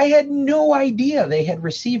 I had no idea they had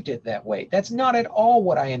received it that way. That's not at all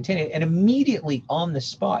what I intended. And immediately on the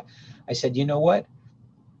spot, I said, you know what?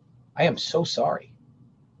 I am so sorry.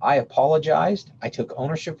 I apologized. I took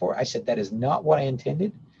ownership for it. I said, that is not what I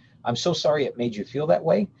intended. I'm so sorry it made you feel that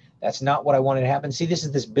way. That's not what I wanted to happen. See, this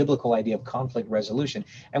is this biblical idea of conflict resolution.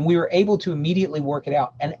 And we were able to immediately work it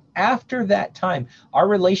out. And after that time, our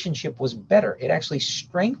relationship was better. It actually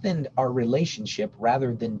strengthened our relationship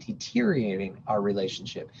rather than deteriorating our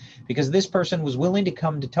relationship, because this person was willing to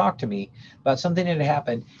come to talk to me about something that had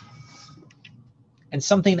happened, and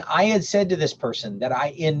something I had said to this person that I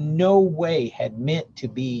in no way had meant to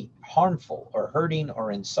be harmful or hurting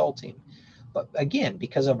or insulting. But again,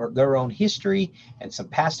 because of their own history and some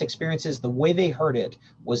past experiences, the way they heard it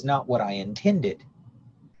was not what I intended.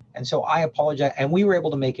 And so I apologize, and we were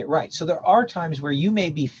able to make it right. So there are times where you may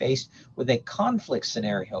be faced with a conflict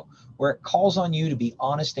scenario where it calls on you to be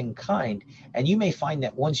honest and kind. And you may find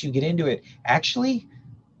that once you get into it, actually,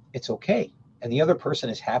 it's okay. And the other person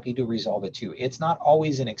is happy to resolve it too. It's not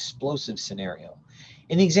always an explosive scenario.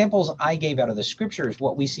 In the examples I gave out of the scriptures,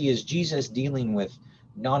 what we see is Jesus dealing with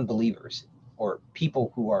non-believers or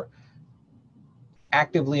people who are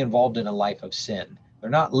actively involved in a life of sin.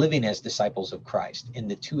 They're not living as disciples of Christ in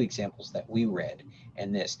the 2 examples that we read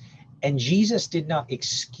and this. And Jesus did not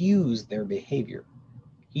excuse their behavior.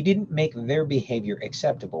 He didn't make their behavior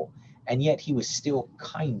acceptable, and yet he was still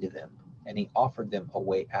kind to them, and he offered them a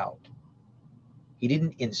way out. He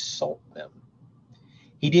didn't insult them.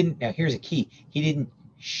 He didn't, now here's a key, he didn't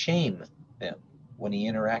shame them when he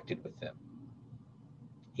interacted with them.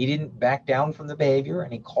 He didn't back down from the behavior,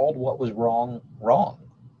 and he called what was wrong, wrong.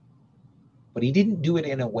 But he didn't do it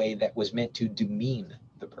in a way that was meant to demean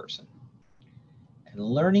the person. And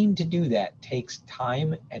learning to do that takes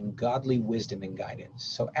time and godly wisdom and guidance.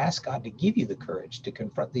 So ask God to give you the courage to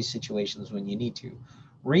confront these situations when you need to.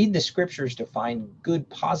 Read the scriptures to find good,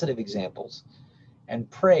 positive examples, and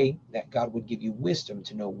pray that God would give you wisdom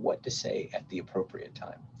to know what to say at the appropriate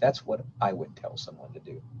time. That's what I would tell someone to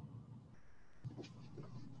do.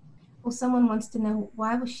 Well, someone wants to know,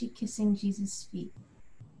 why was she kissing Jesus' feet?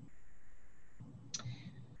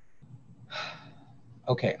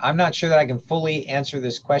 Okay, I'm not sure that I can fully answer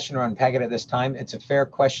this question or unpack it at this time. It's a fair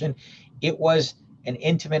question. It was an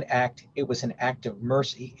intimate act. It was an act of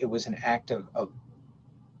mercy. It was an act of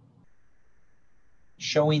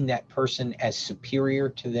showing that person as superior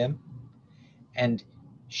to them. And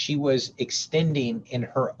she was extending in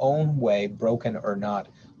her own way, broken or not,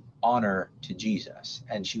 honor to Jesus.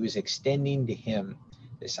 And she was extending to him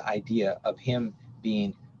this idea of him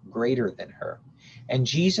being greater than her. And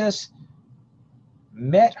Jesus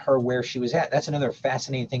met her where she was at. That's another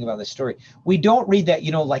fascinating thing about this story. We don't read that,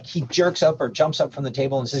 like he jerks up or jumps up from the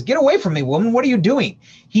table and says, "Get away from me, woman. What are you doing?"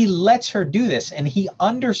 He lets her do this, and he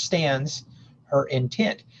understands her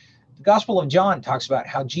intent. The Gospel of John talks about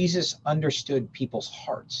how Jesus understood people's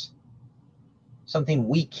hearts, something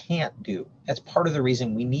we can't do. That's part of the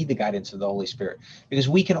reason we need the guidance of the Holy Spirit, because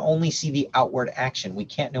we can only see the outward action. We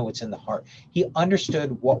can't know what's in the heart. He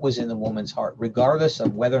understood what was in the woman's heart, regardless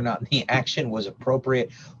of whether or not the action was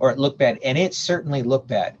appropriate or it looked bad. And it certainly looked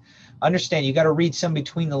bad. Understand, you got to read some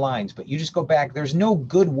between the lines, but you just go back. There's no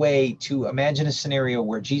good way to imagine a scenario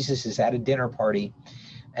where Jesus is at a dinner party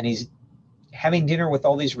and he's having dinner with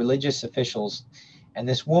all these religious officials, and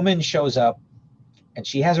this woman shows up, and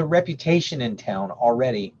she has a reputation in town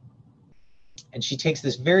already. And she takes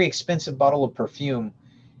this very expensive bottle of perfume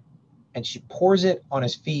and she pours it on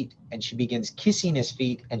his feet, and she begins kissing his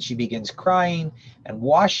feet, and she begins crying and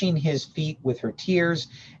washing his feet with her tears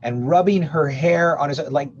and rubbing her hair on his,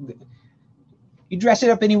 like, you dress it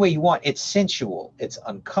up any way you want. It's sensual. It's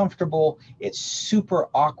uncomfortable. It's super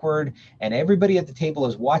awkward. And everybody at the table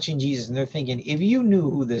is watching Jesus, and they're thinking, if you knew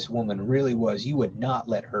who this woman really was, you would not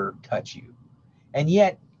let her touch you. And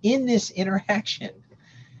yet, in this interaction,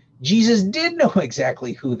 Jesus did know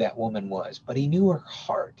exactly who that woman was, but he knew her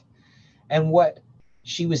heart and what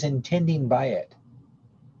she was intending by it.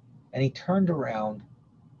 And he turned around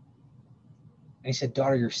and he said,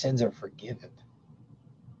 "Daughter, your sins are forgiven."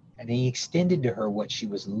 And he extended to her what she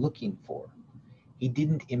was looking for. He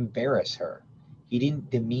didn't embarrass her. He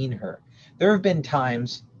didn't demean her. There have been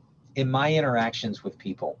times in my interactions with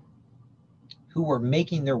people who were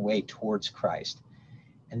making their way towards Christ,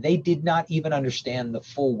 and they did not even understand the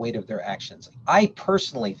full weight of their actions. I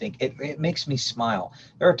personally think it makes me smile.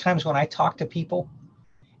 There are times when I talk to people,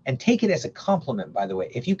 and take it as a compliment, by the way.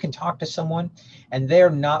 If you can talk to someone and they're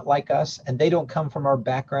not like us and they don't come from our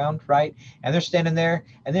background, right? And they're standing there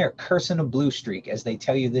and they're cursing a blue streak as they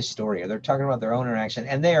tell you this story, or they're talking about their own interaction,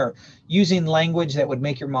 and they're using language that would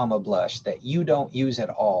make your mama blush that you don't use at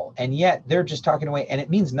all. And yet they're just talking away and it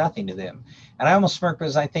means nothing to them. And I almost smirk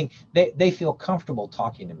because I think they feel comfortable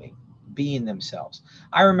talking to me, being themselves.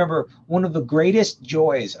 I remember one of the greatest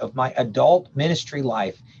joys of my adult ministry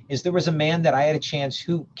life is there was a man that I had a chance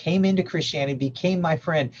who came into Christianity, became my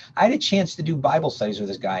friend. I had a chance to do Bible studies with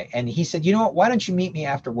this guy. And he said, "You know what, why don't you meet me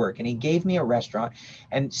after work?" And he gave me a restaurant.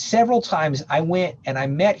 And several times I went and I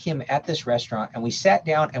met him at this restaurant, and we sat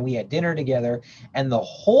down and we had dinner together. And the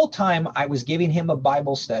whole time I was giving him a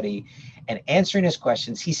Bible study and answering his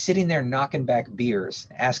questions, he's sitting there knocking back beers,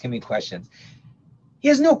 asking me questions. He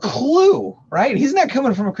has no clue, right? He's not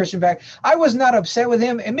coming from a Christian background. I was not upset with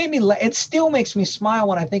him. It made me, it still makes me smile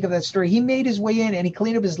when I think of that story. He made his way in and he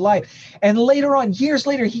cleaned up his life. And later on, years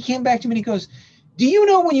later, he came back to me and he goes, "Do you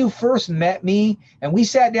know when you first met me and we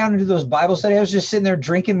sat down and did those Bible studies, I was just sitting there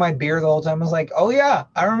drinking my beer the whole time." I was like, "Oh yeah,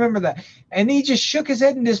 I remember that." And he just shook his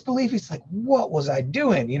head in disbelief. He's like, "What was I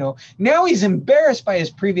doing?" You know, now he's embarrassed by his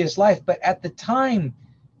previous life. But at the time,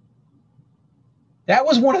 that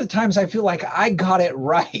was one of the times I feel like I got it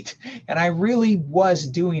right. And I really was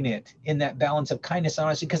doing it in that balance of kindness and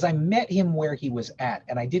honesty, because I met him where he was at,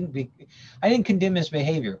 and I didn't condemn his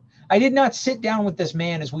behavior. I did not sit down with this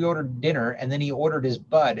man as we ordered dinner and then he ordered his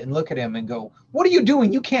bud and look at him and go, "What are you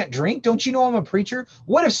doing? You can't drink. Don't you know I'm a preacher?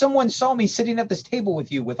 What if someone saw me sitting at this table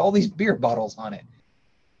with you with all these beer bottles on it?"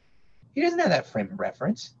 He doesn't have that frame of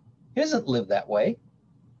reference. He doesn't live that way.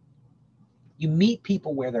 You meet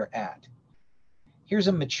people where they're at. Here's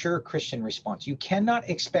a mature Christian response. You cannot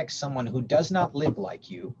expect someone who does not live like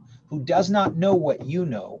you, who does not know what you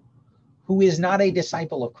know, who is not a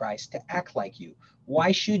disciple of Christ, to act like you.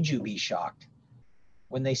 Why should you be shocked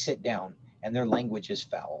when they sit down and their language is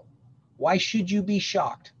foul? Why should you be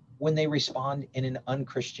shocked when they respond in an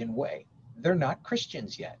unchristian way? They're not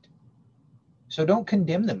Christians yet. So don't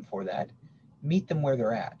condemn them for that. Meet them where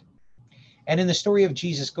they're at. And in the story of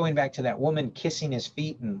Jesus, going back to that woman kissing his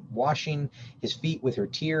feet and washing his feet with her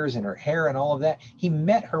tears and her hair and all of that, he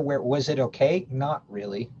met her where, was it okay? Not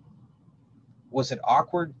really. Was it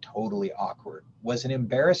awkward? Totally awkward. Was it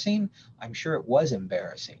embarrassing? I'm sure it was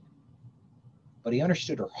embarrassing. But he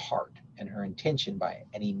understood her heart and her intention by it.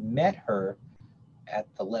 And he met her at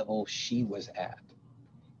the level she was at.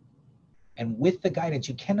 And with the guidance,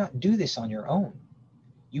 you cannot do this on your own.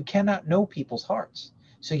 You cannot know people's hearts.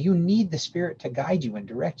 So you need the Spirit to guide you and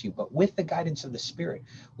direct you. But with the guidance of the Spirit,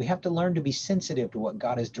 we have to learn to be sensitive to what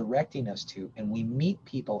God is directing us to. And we meet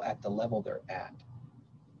people at the level they're at.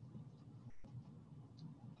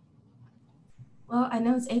 Well, I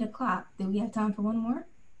know it's 8 o'clock. Do we have time for one more?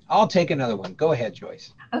 I'll take another one. Go ahead,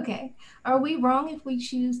 Joyce. Okay. Are we wrong if we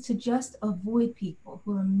choose to just avoid people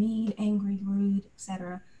who are mean, angry, rude,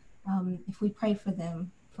 etc., if we pray for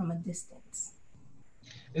them from a distance?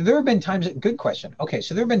 There have been times, good question. Okay,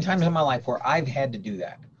 so there have been times in my life where I've had to do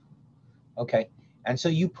that. Okay, and so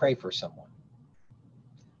you pray for someone.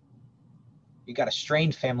 You got a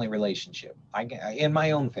strained family relationship. In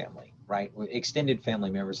my own family, right, with extended family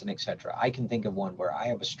members and etc. I can think of one where I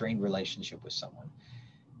have a strained relationship with someone.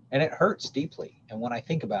 And it hurts deeply. And when I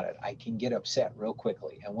think about it, I can get upset real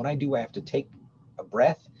quickly. And when I do, I have to take a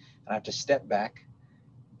breath and I have to step back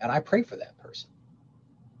and I pray for that person.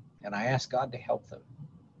 And I ask God to help them.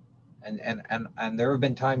 And there have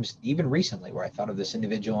been times, even recently, where I thought of this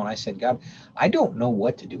individual and I said, God, I don't know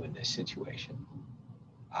what to do in this situation.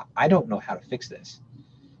 I don't know how to fix this.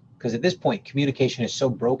 Because at this point, communication is so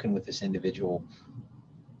broken with this individual,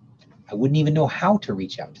 I wouldn't even know how to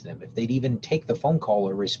reach out to them, if they'd even take the phone call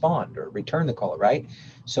or respond or return the call, right?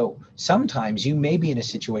 So sometimes you may be in a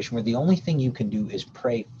situation where the only thing you can do is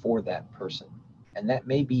pray for that person. And that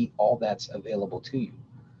may be all that's available to you.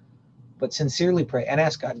 But sincerely pray and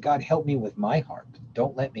ask God, God, help me with my heart.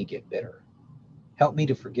 Don't let me get bitter. Help me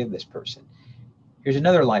to forgive this person. Here's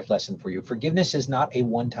another life lesson for you. Forgiveness is not a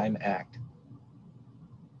one-time act.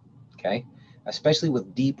 Okay? Especially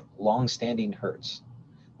with deep, long-standing hurts.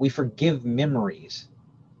 We forgive memories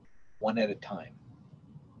one at a time.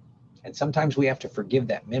 And sometimes we have to forgive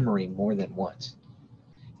that memory more than once.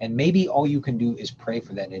 And maybe all you can do is pray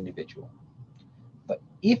for that individual. But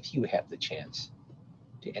if you have the chance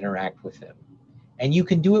to interact with them, and you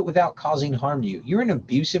can do it without causing harm to you. You're in an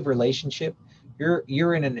abusive relationship.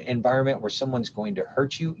 You're in an environment where someone's going to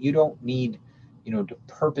hurt you. You don't need, to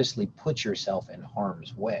purposely put yourself in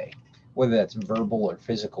harm's way, whether that's verbal or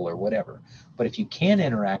physical or whatever. But if you can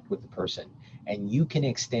interact with the person and you can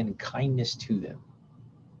extend kindness to them,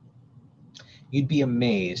 you'd be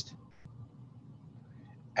amazed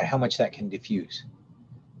at how much that can diffuse.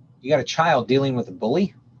 You got a child dealing with a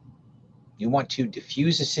bully. You want to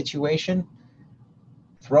diffuse a situation,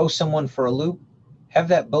 throw someone for a loop, have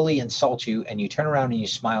that bully insult you, and you turn around and you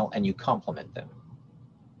smile and you compliment them.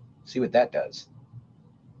 See what that does.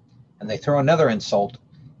 And they throw another insult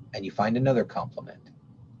and you find another compliment.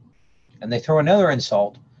 And they throw another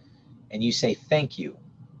insult and you say thank you,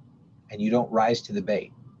 and you don't rise to the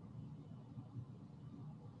bait.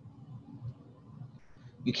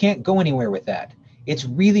 You can't go anywhere with that. It's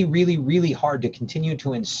really, really, really hard to continue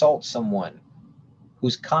to insult someone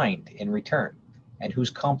who's kind in return and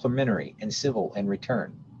who's complimentary and civil in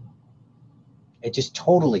return. It just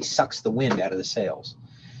totally sucks the wind out of the sails.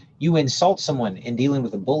 You insult someone in dealing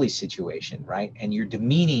with a bully situation, right? And you're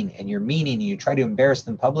demeaning and you're meaning and you try to embarrass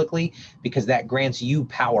them publicly because that grants you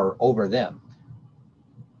power over them.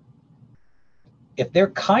 If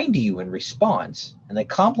they're kind to you in response and they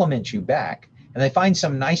compliment you back, and they find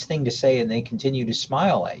some nice thing to say and they continue to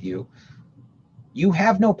smile at you, you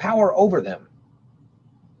have no power over them.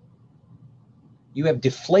 You have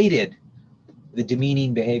deflated the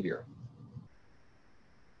demeaning behavior.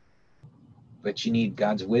 But you need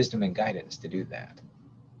God's wisdom and guidance to do that.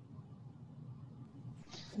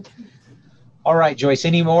 All right, Joyce,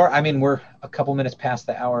 any more? I mean, we're a couple minutes past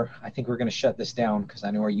the hour. I think we're going to shut this down because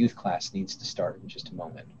I know our youth class needs to start in just a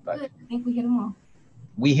moment. But I think we hit them all.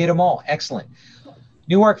 We hit them all. Excellent.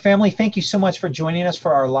 Newark family, thank you so much for joining us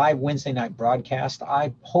for our live Wednesday night broadcast.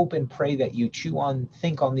 I hope and pray that you chew on,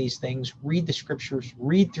 think on these things, read the scriptures,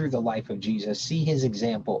 read through the life of Jesus, see his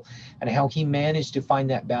example and how he managed to find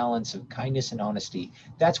that balance of kindness and honesty.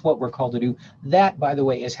 That's what we're called to do. That, by the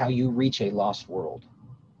way, is how you reach a lost world.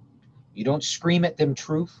 You don't scream at them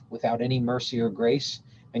truth without any mercy or grace,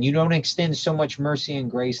 and you don't extend so much mercy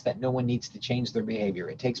and grace that no one needs to change their behavior.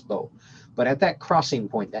 It takes both. But at that crossing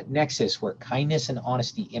point, that nexus where kindness and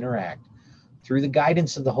honesty interact through the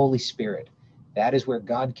guidance of the Holy Spirit, that is where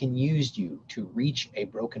God can use you to reach a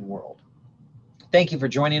broken world. Thank you for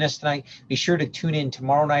joining us tonight. Be sure to tune in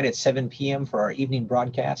tomorrow night at 7 p.m. for our evening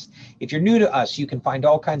broadcast. If you're new to us, you can find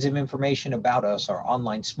all kinds of information about us, our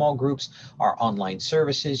online small groups, our online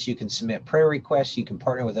services. You can submit prayer requests. You can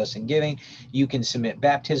partner with us in giving. You can submit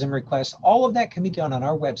baptism requests. All of that can be done on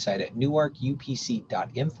our website at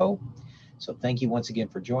newarkupc.info. So thank you once again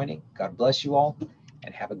for joining. God bless you all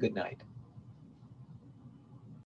and have a good night.